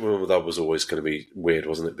 Relationship with mum and dad was always going to be weird,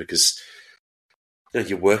 wasn't it? Because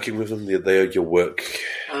you're working with them. They're your work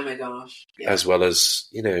Oh my gosh. Yeah. as well as,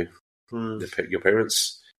 your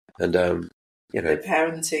parents. And, The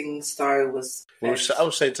parenting style was I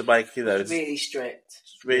was saying to Mike, it's really strict.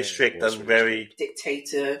 really Yeah, strict it was and really very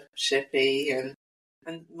Dictatorshipy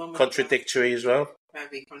and mum and contradictory as well. dad,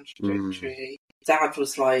 very contradictory. Dad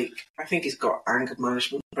was like, I think he's got anger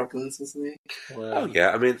management problems, hasn't he? Oh, yeah,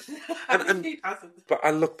 I mean... And- He hasn't. But I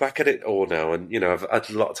look back at it all now, and I've had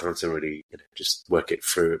a lot of time to really just work it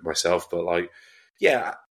through it myself. But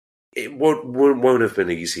it won't have been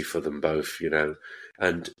easy for them both,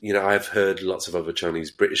 And I've heard lots of other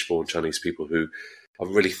British-born Chinese people who are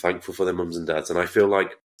really thankful for their mums and dads, and I feel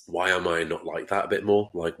like, why am I not like that a bit more?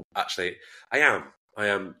 Like, actually, I am. I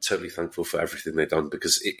am totally thankful for everything they've done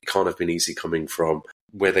because it can't have been easy coming from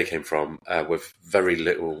where they came from with very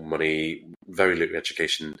little money, very little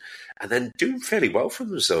education, and then doing fairly well for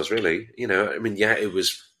themselves, really. I mean, yeah, it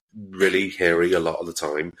was really hairy a lot of the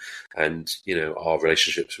time, and, our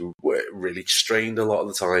relationships were really strained a lot of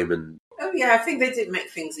the time. And Oh yeah, I think they didn't make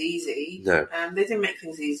things easy. No. They didn't make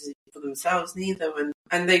things easy for themselves neither,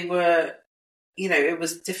 and they were, it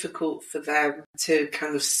was difficult for them to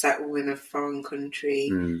kind of settle in a foreign country,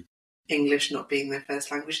 English not being their first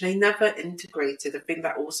language. They never integrated. I think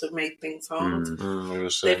that also made things hard.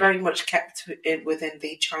 They very much kept it within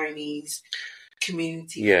the Chinese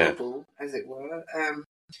community bubble, as it were.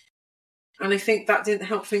 And I think that didn't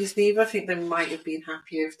help things neither. I think they might have been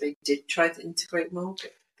happier if they did try to integrate more.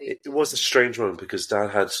 But it was a strange one because Dad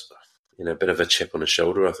had, a bit of a chip on his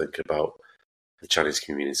shoulder, I think, about the Chinese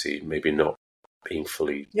community maybe not being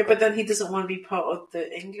fully... Yeah, but then he doesn't want to be part of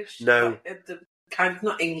the English... No. The kind of,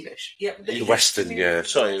 not English. Yeah, The Western, yeah.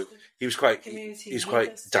 Sorry, He was quite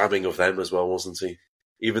damning of them as well, wasn't he?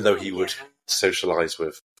 Even though he would socialise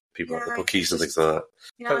with people at the bookies and things like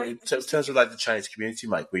that. So in terms of like the Chinese community,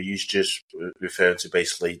 Mike, were you just referring to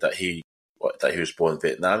basically that he was born in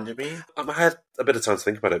Vietnam, do you mean? I had a bit of time to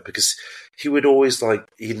think about it because he would always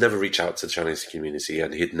he'd never reach out to the Chinese community,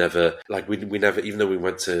 and he'd never we never, even though we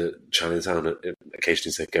went to Chinatown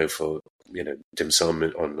occasionally to go for dim sum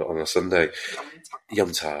on a Sunday,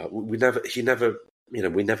 yum ta. He never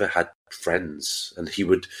we never had friends, and he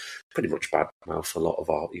would pretty much badmouth a lot of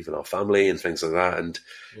our family and things like that. And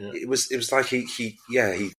it was like he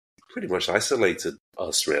pretty much isolated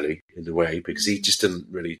us really in a way, because he just didn't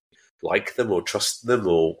really like them or trust them,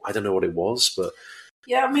 or I don't know what it was, but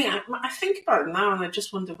yeah, I mean, I think about it now, and I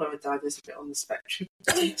just wonder whether Dad is a bit on the spectrum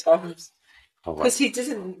sometimes, because he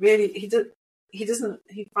doesn't really,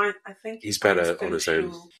 I think he's better on his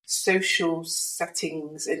own. Social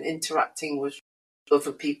settings and interacting with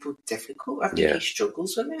other people difficult. I think he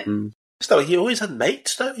struggles with it. So he always had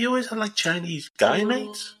mates, though. He always had like Chinese guy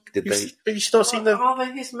mates. Did they? Have you still seen them? All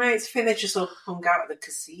of his mates, I think they just all hung out at the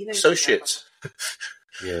casino. Associates.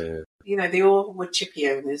 Yeah. They all were Chippy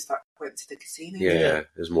owners that went to the casino. Yeah.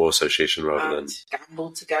 There's more association rather than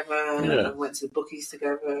gambled together and went to the bookies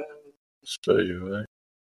together. So you're right.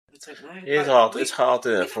 I don't know. It's hard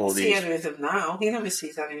for all these. He never sees any of them now. He never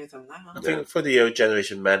sees any of them now. I think for the old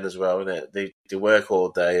generation men as well, isn't it? They work all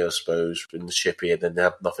day, I suppose, in the Chippy, and then they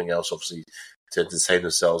have nothing else, obviously, to entertain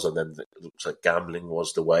themselves. And then it looks like gambling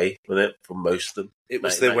was the way, wasn't it, for most of them? It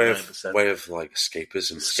was their way of like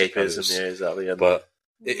escapism. Escapism, yeah, exactly. But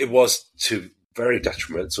it was very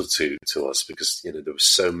detrimental to us, because there were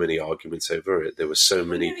so many arguments over it. There were so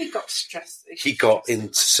many. He got stressed. He got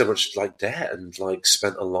into so much like debt and like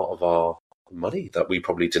spent a lot of our money that we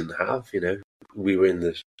probably didn't have. We were in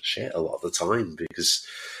the shit a lot of the time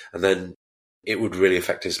and then it would really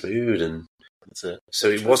affect his mood, and that's it. So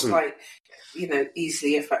it wasn't like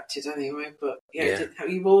easily affected anyway. But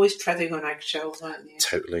you were always treading on eggshells, weren't you?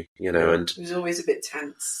 Totally, and it was always a bit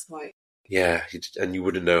tense, like. Yeah, and you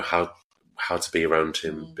wouldn't know how to be around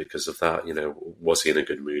him because of that. Was he in a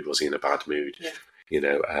good mood? Was he in a bad mood? Yeah.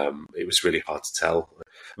 It was really hard to tell.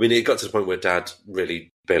 I mean, it got to the point where Dad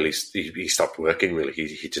really barely he stopped working. Really,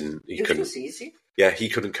 he didn't. He couldn't. Was easy. Yeah, he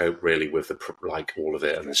couldn't cope really with all of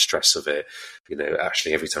it and the stress of it.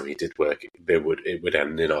 Actually, every time he did work, it would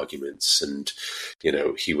end in arguments, and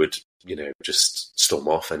he would just storm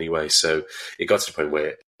off anyway. So it got to the point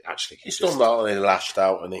where actually he stormed out and he lashed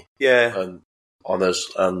out, and and on us,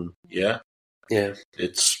 and yeah,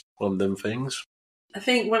 it's one of them things. I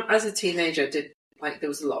think as a teenager, there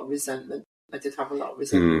was a lot of resentment. I did have a lot of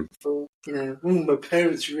resentment for, my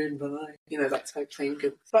parents ruined my life, that type thing.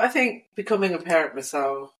 But I think becoming a parent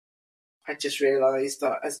myself, I just realised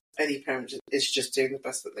that as any parent is just doing the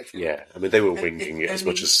best that they can. Yeah, I mean, they were winging it as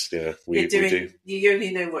much as we do. You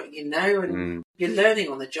only know what you know, and you're learning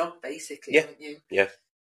on the job, basically, aren't you? Yeah.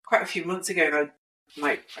 Quite a few months ago,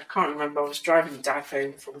 I can't remember, I was driving Dad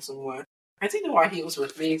home from somewhere. I don't know why he was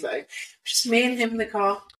with me, though. Just me and him in the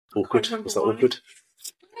car. Awkward? Was that awkward?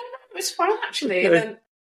 It was fun, actually. And then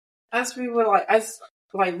as we were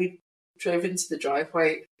we drove into the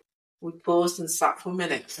driveway, we paused and sat for a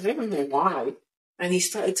minute. I don't know why. And he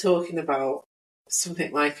started talking about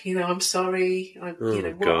something like, I'm sorry.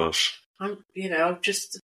 Gosh. I've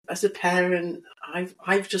just, as a parent,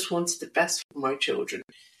 I've just wanted the best for my children.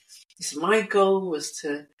 So my goal was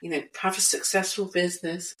to, have a successful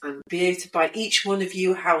business and be able to buy each one of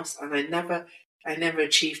you a house. And I never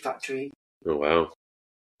achieved that dream. Oh, wow.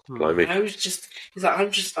 Blimey. I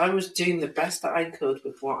was doing the best that I could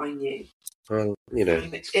with what I knew. Well,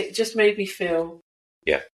 And it just made me feel.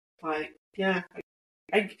 Yeah. Like, yeah.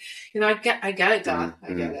 I get it, Dad.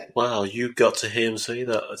 I get it. Wow, you got to hear him say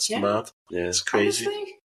that. That's mad. Yeah, it's crazy.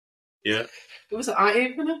 Honestly, yeah. It was an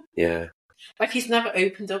eye-opener. Yeah. Like, he's never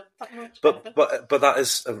opened up that much. But that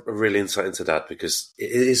is a really insight into Dad, because it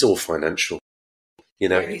is all financial.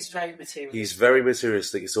 He's very materialistic. He's very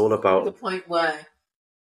materialistic. It's all about the point where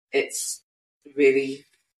it's really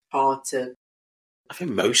hard to. I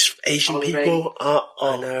think most Asian people are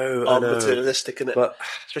materialistic in it, but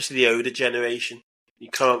especially the older generation. You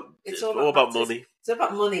can't. It's all about money. It's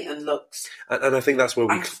about money and looks, and I think that's where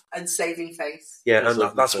and saving face. Yeah,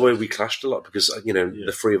 and that's where we clashed a lot, because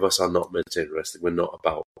the three of us are not materialistic. We're not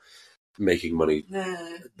about making money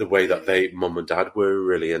the way that Mum and Dad were,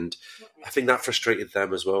 really, and I think that frustrated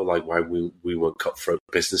them as well. Like, why we weren't cutthroat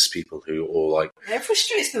business people who all like. It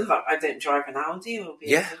frustrates them that I don't drive an Audi or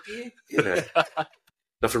BMW.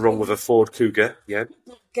 Nothing wrong with a Ford Cougar. Yeah,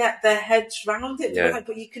 get their heads round it. Like,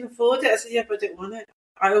 but you can afford it. I said, but I don't want it.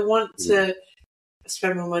 I want to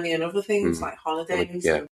spend my money on other things like holidays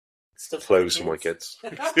and stuff. Clothes for my kids.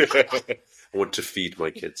 I want to feed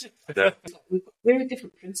my kids. We've got very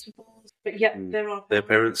different principles, but yet there are their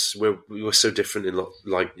parents. We were so different in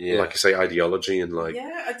like I say, ideology and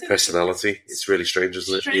personality. It's really strange,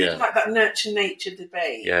 isn't it? Yeah, like that nurture nature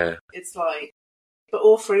debate. Yeah, it's like, but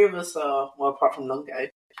all three of us are, well, apart from Lungo.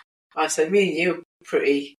 I say me and you are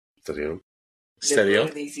pretty steady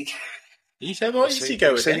on. Easy. You said, what is he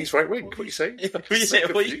going? You're saying he's right wing. What are you saying? You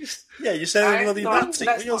said bloody Nazi.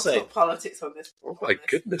 What are you saying? Politics on this. Oh my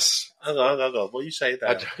goodness! Hang on. What are you saying there?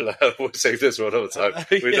 I don't know. We'll save this one another time.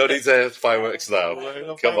 We don't need to have fireworks now.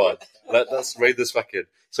 Come on, let's raid this back in.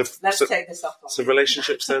 Let's take this off. So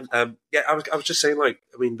relationships then. I was just saying, like,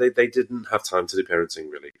 I mean, they didn't have time to do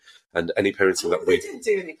parenting really, and any parenting that we didn't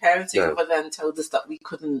do any parenting, but then told us that we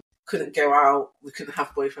couldn't go out, we couldn't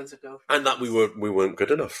have boyfriends or girlfriends, and that we weren't good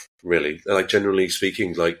enough, really. Like, generally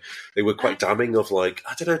speaking, like, they were quite damning of, like,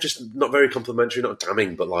 I don't know, just not very complimentary, not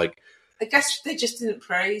damning, but like, I guess they just didn't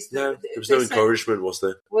praise. No, there was no encouragement, was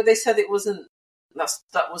there? Well, they said it wasn't.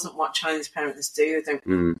 That wasn't what Chinese parents do. They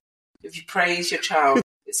don't. If you praise your child,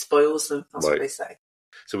 it spoils them. That's what they say.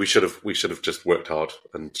 So we should have just worked hard,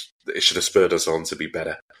 and it should have spurred us on to be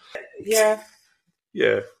better. Yeah.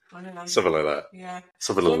 I don't know. Something like that. Yeah.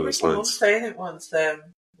 Something along those lines. I was saying it once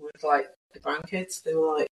with like the grandkids. They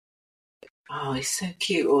were like, "Oh, he's so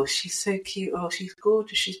cute," or "She's so cute," or "She's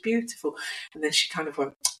gorgeous," "She's beautiful," and then she kind of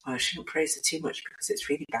went, "Oh, I shouldn't praise her too much because it's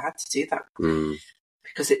really bad to do that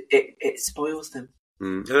because it spoils them."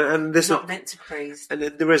 And there's not meant to praise. And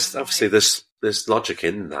there is obviously there's logic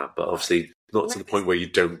in that, but obviously not to the point where you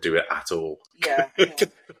don't do it at all. Yeah.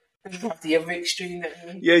 And you have the other extreme.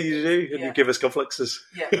 Yeah, you do, and you give us complexes.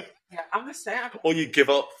 Yeah, I'm the same. Or you give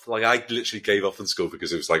up. Like, I literally gave up in school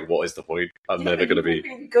because it was like, what is the point? I'm never going to be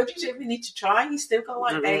really good. You didn't even need to try. You still got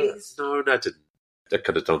like A's. No, I didn't. I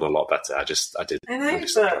could have done a lot better. I didn't. I know,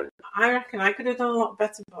 but I reckon I could have done a lot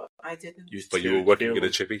better, but I didn't. But you were working in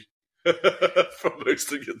a chippy for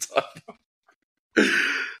most of your time.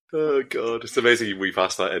 Oh God, it's amazing we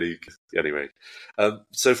passed that anyway.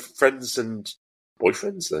 So friends and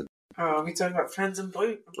boyfriends then. Oh, are we talking about friends and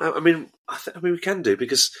boyfriends? I mean, we can do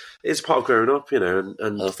because it's part of growing up, you know.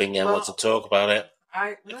 And nothing I want to talk about it.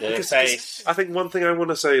 I think one thing I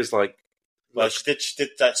want to say is like, she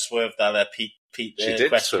did that swerve that Pete. She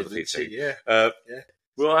did swerve the Pete. Yeah.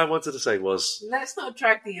 What I wanted to say was, let's not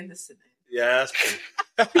drag the innocent in. Yeah, that's true.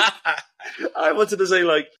 I wanted to say,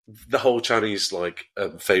 like, the whole Chinese, like,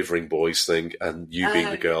 favouring boys thing, and you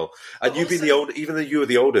being the girl, and you being the old, even though you were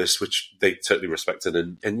the oldest, which they totally respected,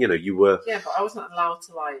 and you know, you were. Yeah, but I wasn't allowed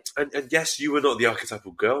to, like. And yes, you were not the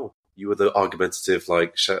archetypal girl. You were the argumentative,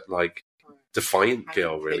 like defiant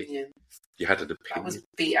girl, really. You had an opinion. That was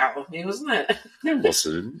beat out of me, wasn't it? No, it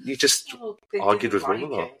wasn't. You just argued with mum a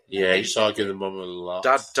lot. Yeah, you just argued with mum a lot.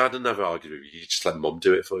 Dad never argued with you. You just let mum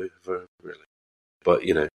do it for you, really. But,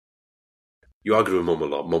 you know, you argued with mum a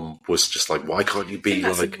lot. Mum was just like, why can't you be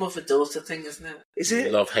that's like... a mother-daughter thing, isn't it? Is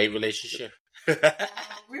it? Love-hate relationship.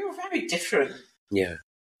 We were very different. Yeah.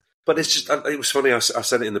 But it's just... It was funny, I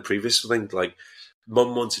said it in the previous thing, like,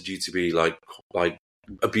 mum wanted you to be, like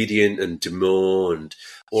obedient and demure and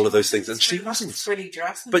all of those things, and she wasn't. Pretty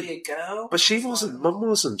dressed and be a girl. But she wasn't. Mum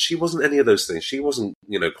wasn't. She wasn't any of those things. She wasn't,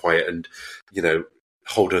 you know, quiet and, you know,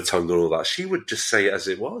 hold her tongue and all that. She would just say it as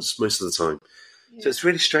it was most of the time. Yeah. So it's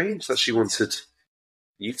really strange that she wanted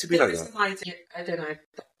you to be like that. Idea, I don't know,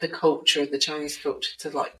 the culture, the Chinese culture, to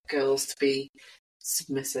like girls to be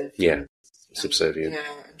submissive. Yeah, subservient. Yeah,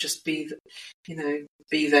 and just be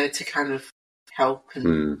there to kind of help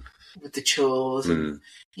and with the chores. And,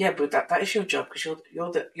 yeah, but that is your job because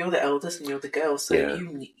you're the eldest and you're the girl, so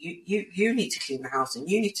you need to clean the house and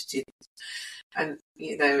you need to do this. And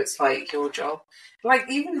you know, it's like your job. Like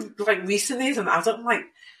even like recently as an adult,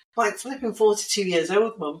 like flipping 42 years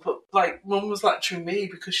old, mum. But like mum was lecturing me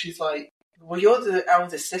because she's like, well, you're the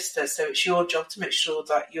eldest sister, so it's your job to make sure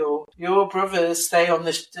that your brothers stay on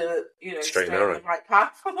the straight and narrow, on the right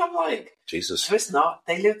path. And I'm like, Jesus, no, it's not.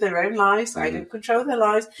 They live their own lives. I don't control their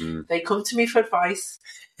lives. They come to me for advice.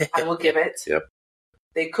 I will give it. Yep.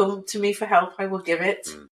 They come to me for help. I will give it.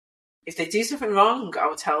 If they do something wrong, I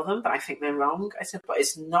will tell them that I think they're wrong. I said, but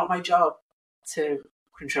it's not my job to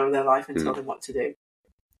control their life and tell them what to do.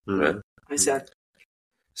 I said.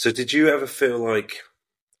 So did you ever feel like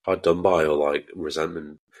hard done by or like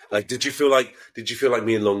resentment? Like, did you feel like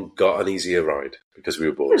me and Long got an easier ride because we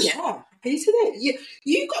were boys? Yeah, hated it.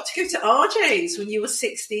 You got to go to RJ's when you were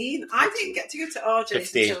 16. I didn't get to go to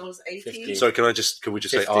RJ's until I was 18. 15. So can we just 15.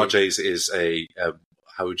 Say RJ's is a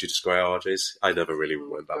how would you describe RJ's? I never really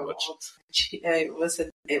went that much.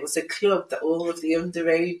 It was a club that all of the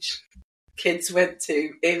underage kids went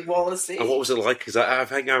to in Wallasey. And what was it like? Because I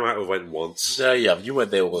think I might have went once. Yeah, you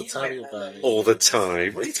went there all the time. All the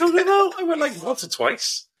time. What are you talking about? I went like once or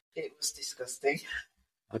twice. It was disgusting.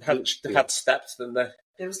 They had steps, didn't they?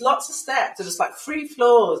 There was lots of steps. There was like 3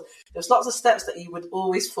 floors. There was lots of steps that you would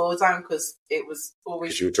always fall down because it was always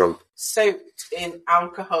Because you were drunk. soaked in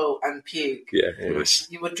alcohol and puke. Yeah, nice.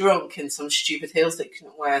 You were drunk in some stupid heels that you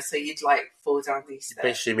couldn't wear, so you'd like fall down these steps.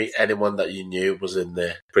 Basically, meet anyone that you knew was in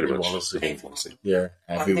there. Pretty much. Honestly. Yeah,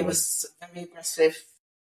 And there everyone. was very aggressive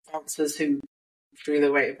bouncers who threw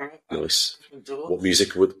their weight about. Nice. The front door. What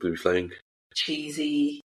music would we be playing?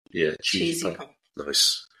 Cheesy Cheesy. pop.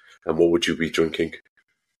 Nice. And what would you be drinking?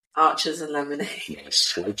 Archers and lemonade.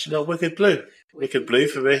 Nice. No, Wicked Blue. Wicked Blue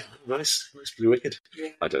for me. Nice Blue Wicked. Yeah.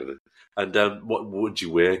 I don't know. And what would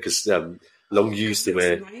you wear? Because Long used to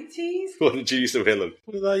wear. 90s. What did you used to wear, Long?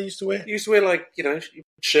 What did I used to wear? You used to wear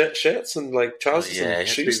shirts and trousers and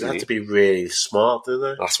shoes. They had to be really smart, didn't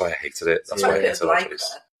they? That's why I hated it. That's Yeah. why I Like hated a that black place.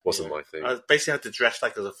 there. Wasn't my thing. I basically had to dress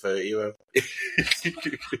like as a 30-year-old,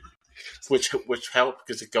 which helped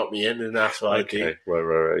because it got me in, and that's what I did. Okay,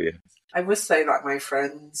 right, yeah. I would say, like, my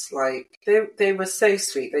friends, like, they were so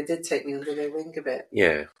sweet. They did take me under their wing a bit.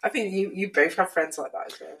 Yeah, I think you both have friends like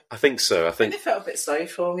that as well. I think so. I I think think they felt a bit sorry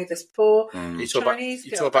for me, this poor You talk about Chinese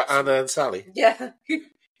you girl. talk about Anna and Sally. Yeah,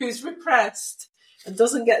 who's repressed and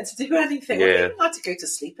doesn't get to do anything. Yeah. I think I had to go to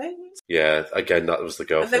sleepovers. yeah. Again, that was the And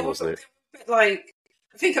they girlfriend, were, wasn't they it? were a bit like,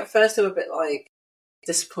 I think at first they were a bit like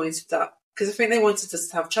disappointed that, because I think they wanted us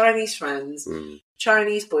to have Chinese friends,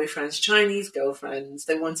 Chinese boyfriends, Chinese girlfriends.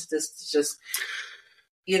 They wanted us to just,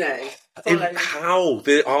 I thought How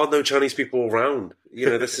there are no Chinese people around?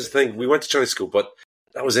 This is the thing. We went to Chinese school, but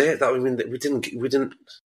that was it. We didn't.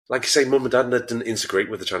 Like I say, Mum and Dad didn't integrate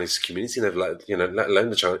with the Chinese community, never let alone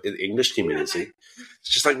the English community. It's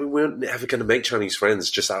just like we weren't ever going to make Chinese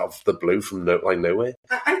friends just out of the blue from nowhere.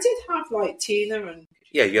 I did have like Tina and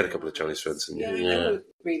Yeah, you had a couple of Chinese friends, and they were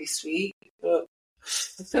really sweet, but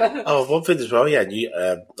Oh, one thing as well, yeah. You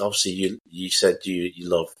obviously you said you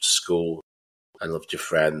loved school and loved your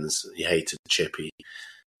friends. You hated Chippy.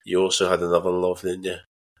 You also had another love, didn't you?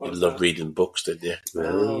 You loved reading books, didn't you?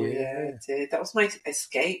 Oh yeah, I did. That was my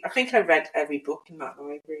escape. I think I read every book in that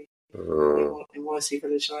library. In Wallasey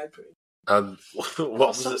Village Library. And what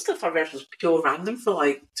was Some it? stuff I read was pure random for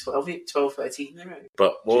like 12, 13 year old.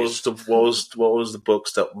 But what was the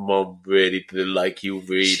books that Mum really didn't like you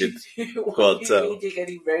reading? What, you reading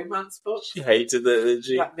any romance books? She hated it, didn't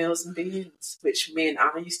she? Like Mills and Beans, which me and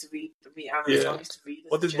Anna used to read. Me and Anna and Tom used to read.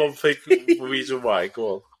 What did Mum think the reason why?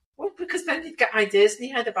 Go on. Well, because then you'd get ideas in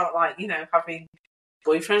your head about having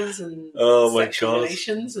boyfriends and sexual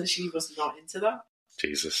relations, and she was not into that.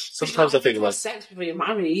 Jesus. Sometimes I think about sex before you're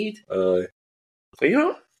married. Are you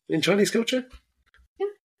not in Chinese culture? Yeah.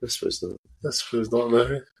 I suppose not.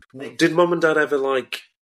 no. Did Mum and Dad ever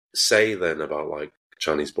say then about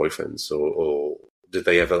Chinese boyfriends, or did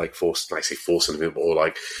they ever force anything,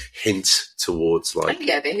 or hint towards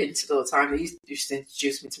Yeah, they hinted all the time. They used to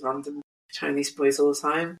introduce me to random Chinese boys all the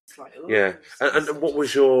time. It's like, oh, yeah. And what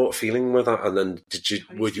was your feeling with that? And then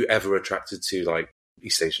were you ever attracted to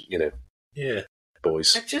East Asian,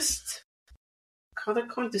 boys? I just I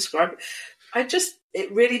can't describe it.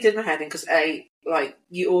 It really did my head in because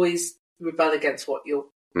you always rebel against what your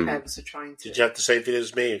parents are trying to. Did you have the same feeling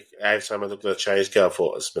as me? Every time I looked at a Chinese girl, I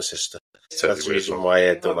thought it was my sister. So that's the reason why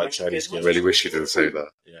I don't like Chinese I girls. really wish you didn't say that.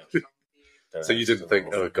 Yeah. So you didn't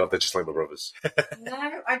think, oh God, they're just like my brothers.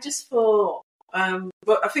 No, I just thought.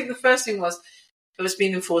 But I think the first thing was it was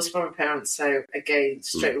being enforced by my parents. So again,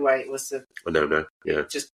 straight away it was No, yeah.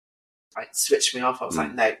 Just switched me off. I was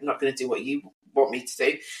like, no, I'm not going to do what you want me to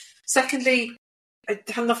do. Secondly, I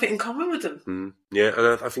had nothing in common with them. Yeah,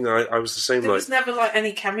 and I think I was the same. There was never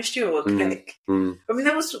any chemistry or click. I mean,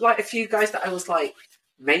 there was a few guys that I was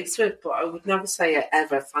mates with, but I would never say I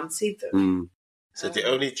ever fancied them. So the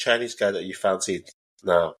only Chinese guy that you fancied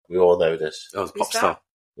now, we all know this. Oh, the pop star.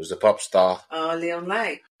 Was the pop star. Oh, Leon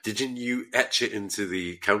Lay. Didn't you etch it into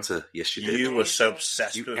the counter? Yes, you did. You were so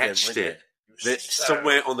obsessed with him. You etched it.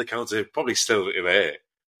 Somewhere on the counter, probably still in there.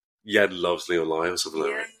 Yen loves Leon Lai or something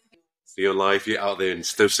like that. Leon Lai, if you're out there and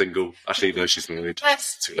still single, actually, no, she's married.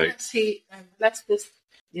 Too late. Less this,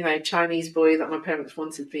 Chinese boy that my parents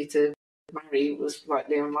wanted me to marry was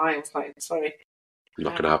Leon Lai. I was sorry.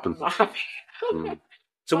 Not going to happen. Not happy.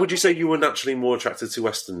 So would you say you were naturally more attracted to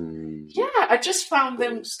Western? Yeah, I just found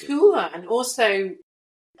them cooler. And also,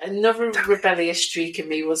 another rebellious streak in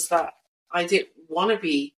me was that I didn't want to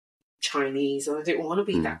be Chinese, and I didn't want to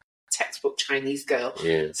be that textbook Chinese girl.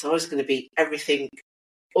 Yeah. So I was going to be everything,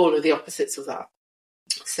 all of the opposites of that.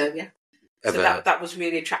 So, yeah. So that was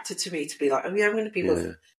really attractive to me to be I'm going to be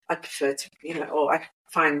with, I prefer to, or I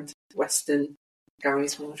find Western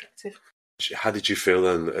guys more attractive. How did you feel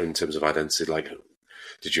then in terms of identity?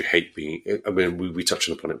 Did you hate being? I mean, we touched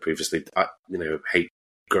upon it previously. Hate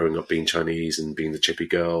growing up being Chinese and being the chippy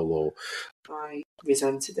girl, or I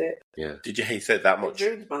resented it. yeah? Did you hate it that It much?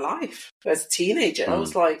 ruined my life. As a teenager, I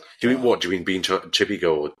was like... Do you mean what? Do you mean being chippy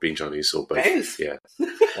girl or being Chinese, or both? Both. Yeah.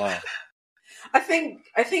 Wow. I think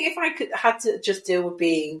if I had to just deal with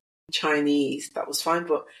being Chinese, that was fine.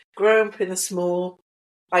 But growing up in a small,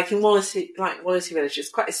 like in Wallasey Village, it's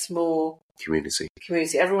quite a small Community.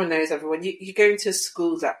 Everyone knows everyone. You go into a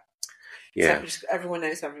school that Yeah. everyone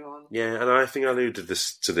knows everyone. Yeah, and I think I alluded to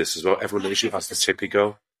this as well. Everyone knows you as the chippy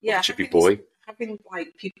girl, Yeah, the chippy boy. Having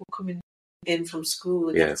like people coming in from school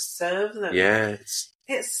and Yeah. you have to serve them. Yeah, it's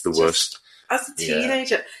the just, worst. As a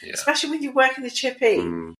teenager, Yeah. especially when you work in the chippy,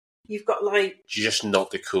 you've got like... You're just not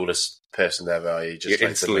the coolest person ever, are you? Just You're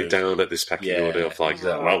instantly down at this pecking order of like,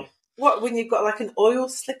 exactly. wow. What, when you've got like an oil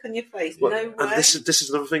slick on your face? Well, no way. and this is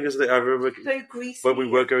another thing, isn't it? I remember So greasy. when we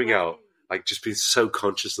were going out, like just being so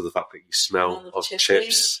conscious of the fact that you smell of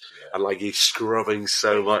chips and like you're scrubbing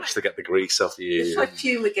so much to get the grease off you. It's like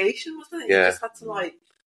fumigation, wasn't it? Yeah. You just had to like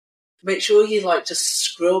make sure you like just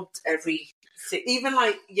scrubbed even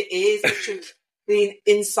like your ears, literally being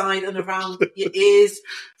inside and around your ears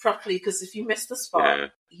properly. Because if you missed the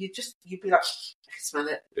spot, you'd be like, I can smell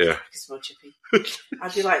it. Yeah. I can smell chippy.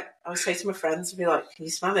 I would say to my friends, I'd be like, can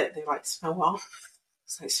you smell it? They're like, smell what?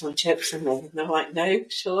 It's like, smell chips. And they're like, no,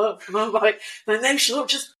 shut up. And I'm like, no, shut up,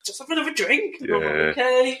 just have another drink. And I'm like,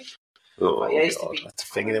 okay. Oh, But God. That's the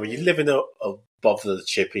thing, when you're living above the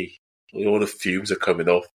chippy, all the fumes are coming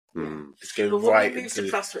off. It's going right into... to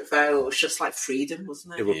Prospect Vale, it was just like freedom,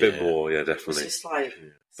 wasn't it? It was a bit more, yeah, definitely. It was just like...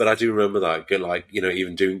 But I do remember that, like, you know,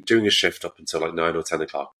 even doing a shift up until like 9 or 10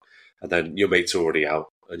 o'clock, and then your mates are already out,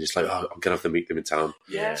 and you're just like, oh, I'm gonna have to meet them in town.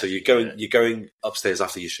 Yeah. So you're going upstairs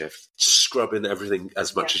after your shift, scrubbing everything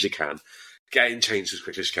as much as you can, getting changed as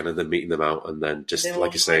quickly as you can, and then meeting them out, and then just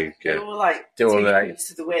like you say, they were like to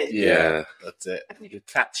the wind. Yeah, that's it. You're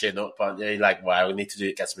catching up, aren't you? You're like, wow, we need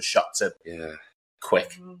to get some shots in. Yeah.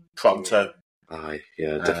 Quick, pronto. Aye,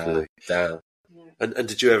 yeah, definitely. Down. And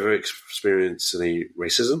did you ever experience any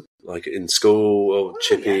racism, like in school or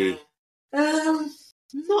chippy? Yeah.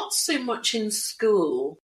 Not so much in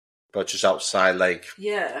school, but just outside, like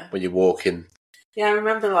when you're walking. Yeah, I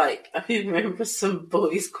remember some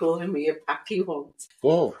boys calling me a pappy once.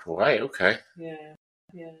 Oh, right, okay. Yeah.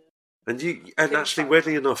 And actually,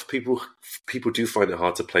 weirdly enough, people do find it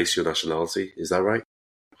hard to place your nationality. Is that right?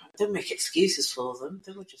 Don't make excuses for them.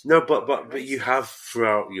 They were just but you have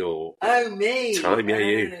throughout your me time,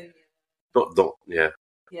 you not yeah.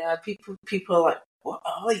 Yeah, people are like, what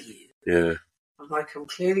are you? Yeah. I'm like, I'm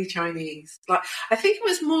clearly Chinese. Like, I think it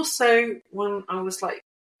was more so when I was like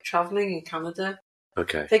traveling in Canada.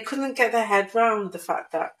 Okay. They couldn't get their head round the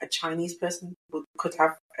fact that a Chinese person could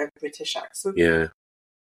have a British accent. Yeah.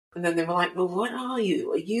 And then they were like, well, what are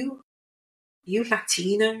you? Are you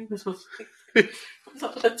Latino? I'm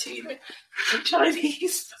not Latino. I'm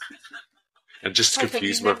Chinese. And just like,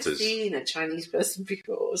 confuse I've matters. Never seen a Chinese person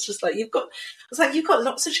before. It's just like you've got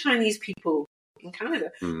lots of Chinese people in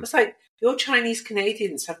Canada. It's like your Chinese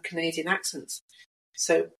Canadians have Canadian accents,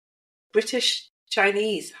 so British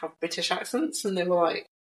Chinese have British accents, and they were like,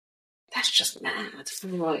 "That's just mad."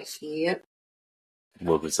 I'm like, "Yep."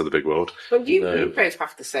 Welcome to the big world. But you both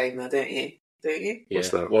have the same, though, don't you? Don't you? Yeah. What's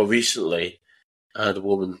that? Well, recently I had a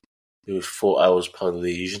woman who thought I was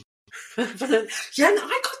Polynesian. Yeah, no,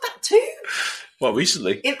 I got that too. Well,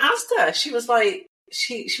 recently in Asda, she was like,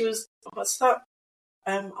 she was, what's that?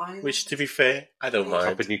 Island? Which, to be fair, I don't mind.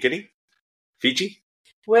 Papua New Guinea, Fiji,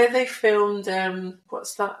 where they filmed.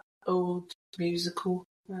 What's that old musical?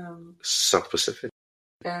 South Pacific.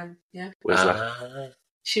 Yeah. Where's that?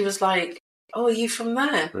 She was like, "Oh, are you from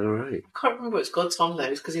there?" All right. I can't remember what it's called. Tom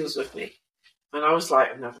knows because he was with me, and I was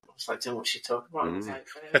like, "No," I was like, "Don't know what she's talking about." I was like,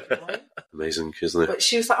 no. Amazing, isn't it? But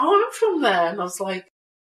she was like, "Oh, I'm from there," and I was like,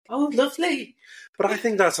 "Oh, lovely." But I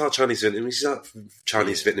think that's our Chinese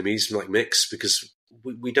Vietnamese like mix, because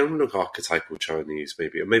we don't look archetypal Chinese,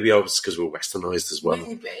 maybe. Or maybe it's because we're westernized as well.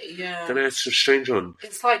 Maybe, yeah. I don't know, it's a strange one.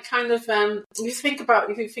 It's like kind of if you think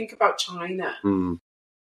about China,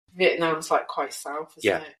 Vietnam's like quite south,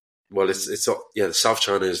 isn't it? Well, it's South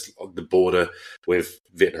China is on the border with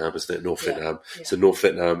Vietnam, isn't it? North Vietnam. Yeah. So North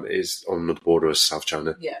Vietnam is on the border of South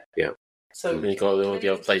China. Yeah. So you got all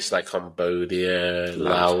the other places like Cambodia,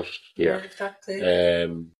 Laos, exactly.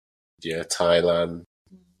 Thailand,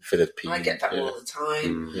 Philippines. I get that all the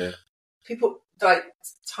time. Yeah. People like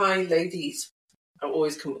Thai ladies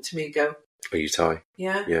always come up to me and go, "Are you Thai?"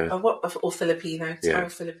 Yeah. Yeah. Or Filipino. Thai or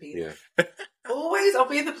Filipino. Yeah. Always, I'll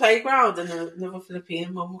be in the playground and another Filipino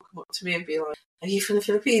mum will come up to me and be like, "Are you from the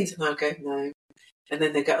Philippines?" And I'll go, "No." And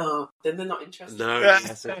then they go, "Oh," then they're not interested. No.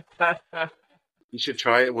 You should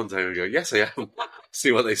try it one time and go, yes, I am.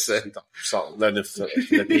 See what they say. Start learning for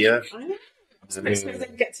the beer. I know. Next time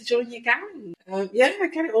then get to join your gang. Yeah, I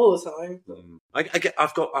get it all the time.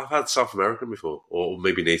 I've had South American before, or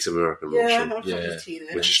maybe Native American. I'm Yeah, not sure. I've had Latino.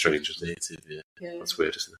 Which is strange, isn't it? Native, yeah. That's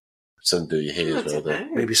weird, isn't it? Something to do with your hair I as well, don't though.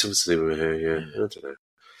 know. Maybe something to do with her, yeah. I don't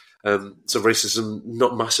know. So racism,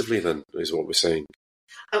 not massively then, is what we're saying.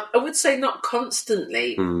 I would say not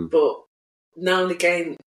constantly, Hmm. but now and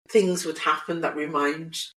again things would happen that would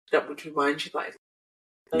remind you like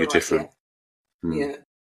You're different. Hmm. Yeah.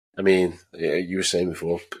 I mean, yeah, you were saying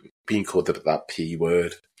before, being called that P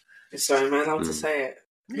word. So am I allowed to say it?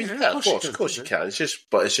 Yeah, of course you can. It's just,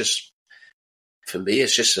 for me,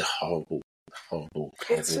 it's just a horrible,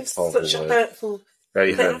 It's just horrible such a word. hurtful.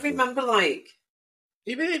 Very But I hurtful. remember, like,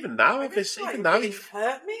 Even now, really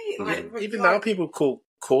hurt me. even now, people call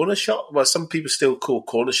corner shop. Well, some people still call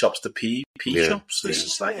corner shops the P shops. It's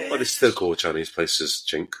just like, But it's still called Chinese places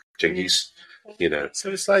jinkies, you know.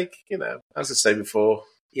 so it's like, as I say before.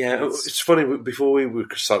 Yeah, it's funny. Before we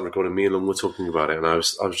start recording, me and Lon were talking about it, and I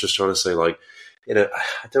was just trying to say, like, I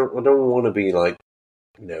don't want to be like,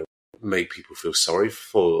 make people feel sorry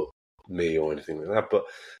for me or anything like that, but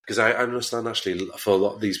because I understand actually for a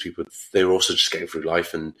lot of these people, they're also just getting through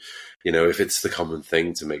life, and if it's the common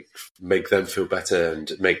thing to make them feel better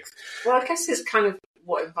and make. Well, I guess it's kind of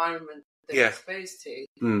what environment they're exposed to.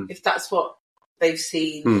 If that's what they've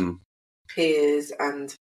seen, peers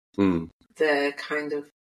and their kind of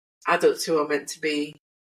adults who are meant to be,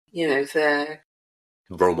 their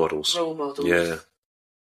role models. Yeah.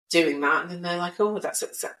 Doing that, and then they're like, "Oh, that's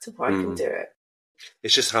acceptable. I can do it."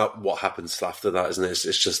 It's just what happens after that, isn't it?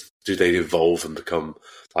 It's just, do they evolve and become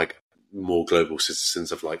like more global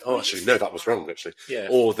citizens of like, oh, actually, no, that was wrong, actually,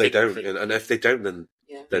 or they don't, and if they don't, then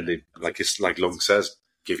they, like it's like Long says,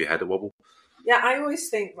 give your head a wobble. Yeah, I always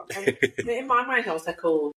think in my mind, I was like,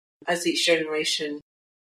 "Oh, as each generation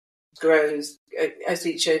grows, as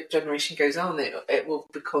each generation goes on, it will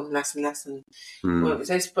become less and less and more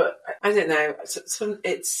exist." But I don't know.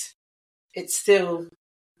 It's still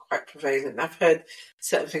quite prevalent. I've heard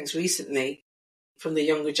certain things recently from the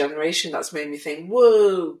younger generation that's made me think,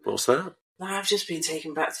 "Whoa, What's that?" I've just been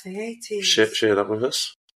taken back to the 80s. Share that with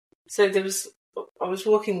us. So I was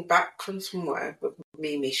walking back from somewhere with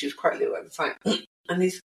Mimi. She was quite little at the time, and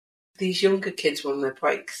these younger kids were on their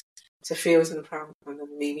bikes. Sophia was in the pram, and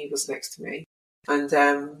then Mimi was next to me. And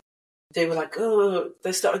they were like, oh,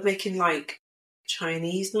 they started making like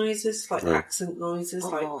Chinese noises, like accent noises,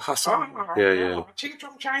 ching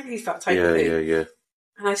chong Chinese, that type of thing. Yeah.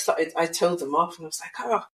 And I told them off, and I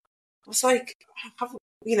was like,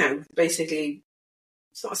 basically,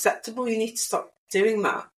 it's not acceptable. You need to stop doing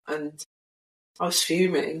that. And I was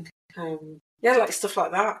fuming. Like stuff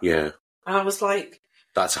like that. Yeah. And I was like,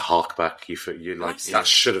 that's a hark back. You like, that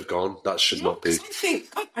should have gone. That should not be.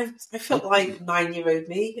 I felt like 9-year-old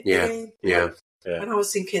me. Yeah. And I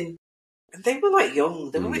was thinking, they were like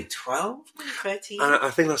young. They were like 12, 13. And I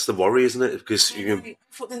think that's the worry, isn't it? Because I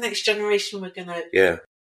thought the next generation were going to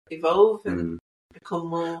evolve and become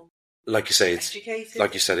more like you say, educated.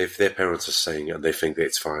 Like you said, if their parents are saying it and they think that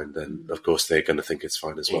it's fine, then of course they're going to think it's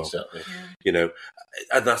fine as well. Exactly.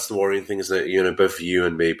 And that's the worrying thing, is that both you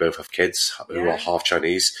and me both have kids who are half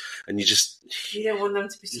Chinese, and you don't want them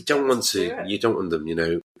to be. You don't want them.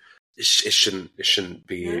 It shouldn't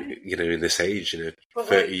be. In this age.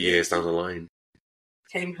 30 years down the line.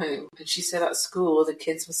 Came home and she said at school the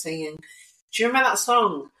kids were singing. Do you remember that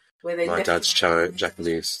song where they? My dad's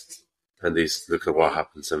Japanese. And look at what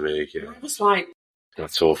happened to me. Yeah. I was like,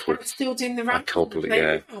 that's awful. I'm still doing the rap. I can't believe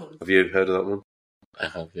it. Yeah. Have you heard of that one? I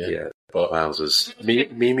have, yeah. Yeah. But wowzers.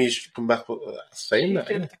 Mimi's come back saying that.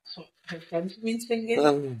 Yeah. Her friends been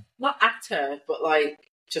singing. Not at her, but like,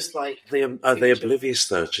 just like. Are they oblivious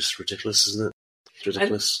though? Just ridiculous, isn't it? It's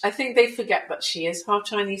ridiculous. I think they forget that she is half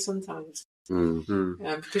Chinese sometimes.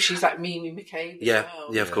 Mm-hmm. Because she's like Mimi McCabe. Yeah.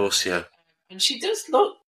 Well. Yeah, of course, yeah. And she does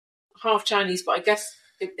look half Chinese, but I guess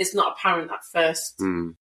it's not apparent at first.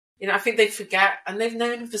 I think they forget, and they've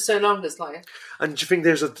known him for so long. It's like, and do you think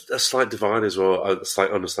there's a slight divide as well, a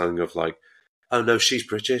slight understanding of like, oh no, she's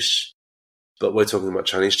British, but we're talking about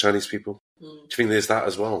Chinese people? Do you think there's that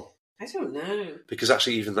as well? I don't know, because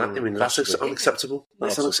actually even that, that's unacceptable.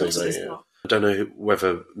 That's unacceptable. Yeah. I don't know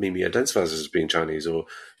whether Mimi identifies as being Chinese or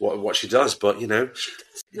what she does, but it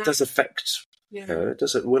does affect her.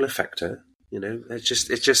 It will affect her. It's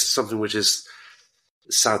just something which is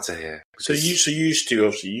sad to hear. So you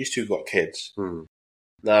two got kids.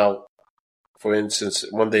 Now, for instance,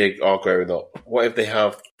 when they are growing up, what if they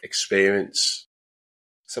have experienced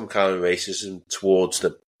some kind of racism towards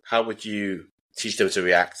them? How would you teach them to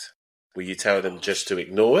react? will you tell them just to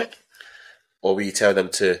ignore it, or will you tell them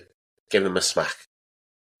to give them a smack?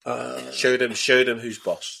 Show them who's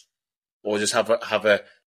boss, or just have a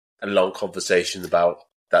long conversation about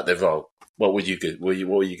that they're wrong. What would you do? What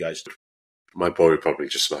would you guys do? My boy would probably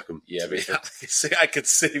just smack him. Yeah, I could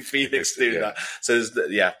see Felix doing that. So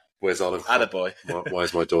Where's Olive? Attaboy.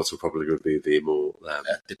 Where's my daughter probably going to be the more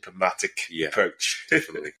diplomatic approach.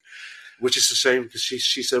 Definitely. Which is a shame because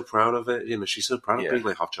she's so proud of it. You know, she's so proud of being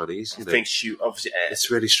like half Chinese. You know, I think she obviously.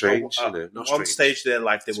 It's really strange. Not one strange. stage of their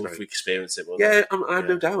life, they will experience it. Yeah, I have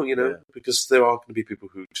no doubt. You know, because there are going to be people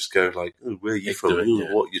who just go like, "Oh, where are you from?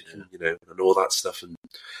 What you know, and all that stuff." And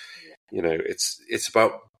you know, it's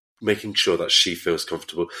about making sure that she feels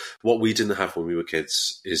comfortable. What we didn't have when we were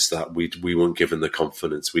kids is that we weren't given the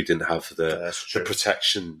confidence. We didn't have the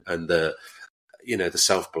protection and the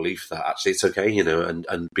self-belief that actually it's okay, you know,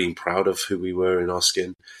 and being proud of who we were in our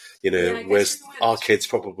skin, you know, whereas our kids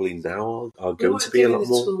probably now are going to be a lot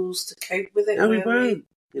more tools to cope with it. No, we weren't.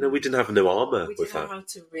 You know, we didn't have no armour with that. We didn't know how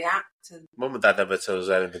to react. And Mum and Dad never told us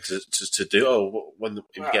anything to do. Oh, if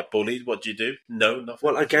you get bullied, what do you do? No, nothing.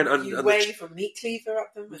 Well, again, you wave a meat cleaver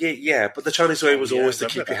at them. Yeah, but the Chinese way was always to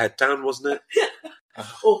keep your head down, wasn't it?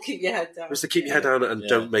 Or keep your head down. It was to keep your head down and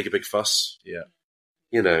don't make a big fuss. Yeah.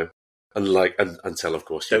 You know, until, of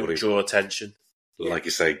course, don't draw attention. Like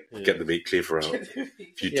you say, get the meat cleaver out.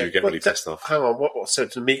 If you do get really pissed off. Hang on, so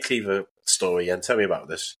it's a meat cleaver story, and tell me about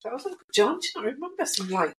this. That was like, John, do you not remember some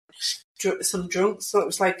drunks? So it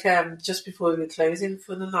was like just before we were closing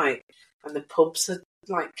for the night, and the pubs had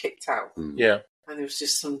like kicked out. Yeah. And there was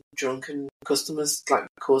just some drunken customers like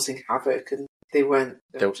causing havoc, and they weren't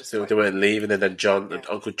leaving, and then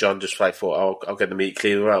Uncle John just like thought, I'll get the meat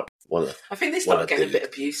cleaver out. I think they started getting a bit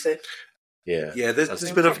abusive. Yeah,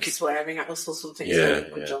 there's been other swearing at us or something.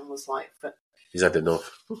 Uncle John was like, but he's had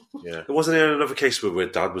enough. Yeah, there wasn't another case where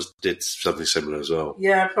Dad did something similar as well.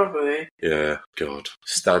 Yeah, probably. Yeah, God,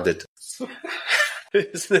 standard.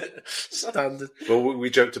 Isn't it standard? Well, we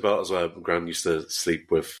joked about as well. Gran used to sleep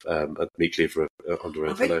with a meat cleaver under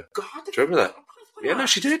her pillow. God, do you remember that? Yeah, no,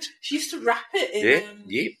 she did. She used to wrap it in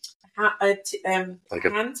a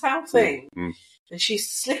hand towel thing, and she used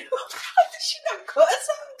to sleep. How did she not cut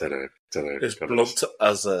herself? Don't know. It's blunt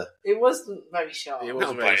as a. It wasn't very sharp.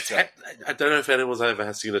 I don't know if anyone's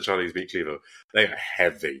ever seen a Chinese meat cleaver. They are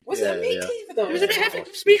heavy. Was it a meat cleaver though? Was it a heavy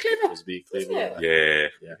meat cleaver? It was meat cleaver. Yeah.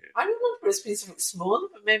 I remember it being something small,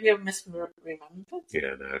 but maybe I misremembered.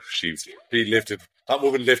 Yeah, no. She lived in. That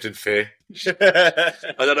woman lived in fear. I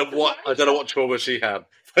don't know what trauma she had,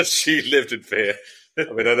 but she lived in fear.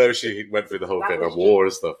 I mean, I know she went through the whole thing of war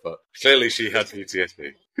and stuff, but clearly she had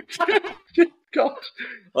PTSD. God.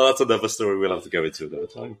 Oh, that's another story we'll have to go into another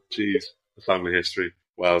time. Jeez. The family history.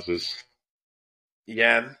 Wowzers.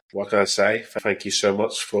 Jan, what can I say? Thank you so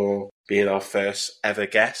much for being our first ever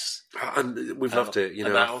guest. And we've loved it, you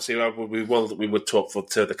know. And obviously, we would talk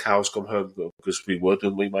till the cows come home, because we would,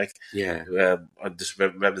 and we might. Yeah. I'm just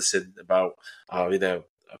reminiscing about our,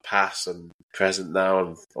 past and present now,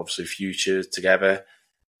 and obviously future together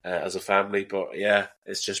as a family. But yeah,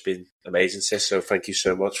 it's just been amazing, sis. So thank you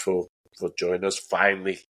so much for joining us.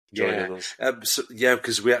 Finally joining us.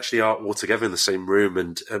 Because we actually are all together in the same room,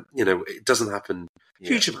 and it doesn't happen a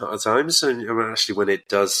huge amount of times. And actually, when it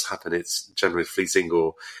does happen, it's generally fleeting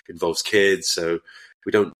or involves kids. So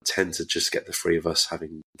we don't tend to just get the three of us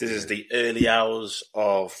having. This is the early hours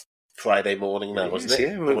of Friday morning now, isn't it?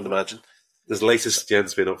 Yeah, I would imagine. The latest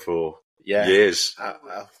Jen's been up for years. At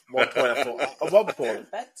one point,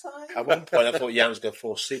 I thought Jan was going to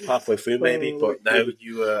fall asleep halfway through, maybe. But no,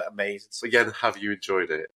 you were amazing. So, Jan, have you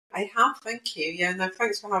enjoyed it? I have, thank you. Yeah, no,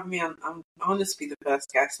 thanks for having me. I'm honoured to be the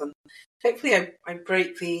first guest, and hopefully, I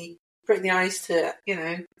break the ice to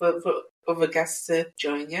for other guests to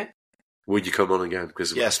join you. Will you come on again?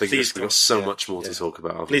 Because I think we've got so much more to talk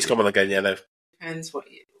about. Please come on again, yeah. Depends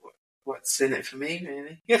what's in it for me,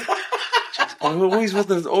 really. Always with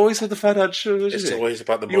the financial. It's always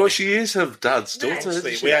about the money. She is her dad's daughter.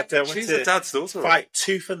 Isn't she? She's her dad's daughter. Fight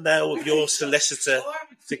tooth and nail with your solicitor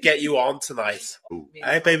to get you on tonight.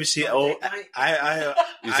 Hey, baby, see, he's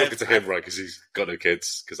looking to him, right? Because he's got no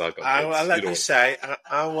kids. Because I've got kids.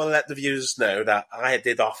 I will let the viewers know that I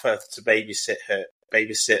did offer to babysit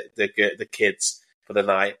the kids for the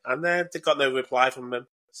night, and then they got no reply from him.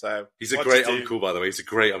 So he's a great uncle, by the way. He's a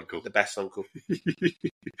great uncle. The best uncle.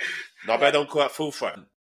 Not bad uncle at full front.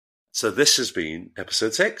 So this has been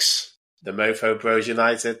episode 6. The Mofo Bros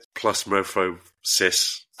United. Plus Mofo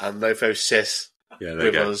Sis. And Mofo Sis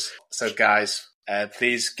with us. So guys,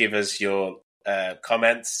 please give us your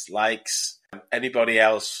comments, likes. Anybody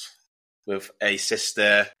else with a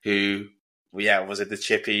sister who, was it the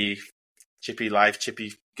Chippy Chippy life,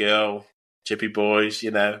 Chippy girl, Chippy boys,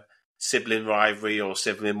 sibling rivalry or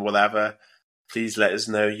sibling whatever. Please let us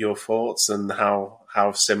know your thoughts and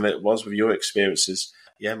how similar it was with your experiences.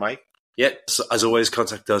 Yeah, Mike? Yeah, so as always,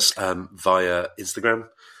 contact us via Instagram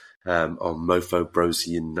on Mofo Bros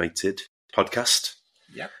United podcast.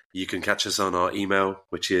 Yeah. You can catch us on our email,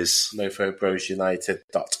 which is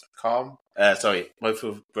mofobrosunited.com.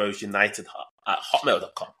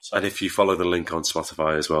 mofobrosunited@hotmail.com. And if you follow the link on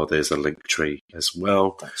Spotify as well, there's a link tree as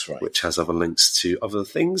well. That's right. Which has other links to other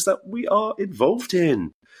things that we are involved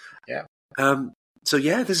in. Yeah. So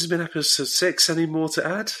yeah, this has been episode 6. Any more to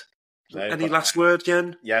add? No, Any last word,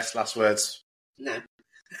 Jen? Yes, last words. No.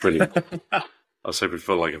 Brilliant. I was hoping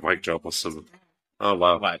for like a mic drop or something. Oh,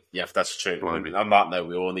 wow. Right, yeah, that's true. Blimey. On that note,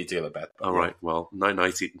 we all need to go to bed. All right, well,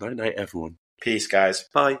 night-night, everyone. Peace, guys.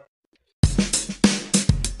 Bye.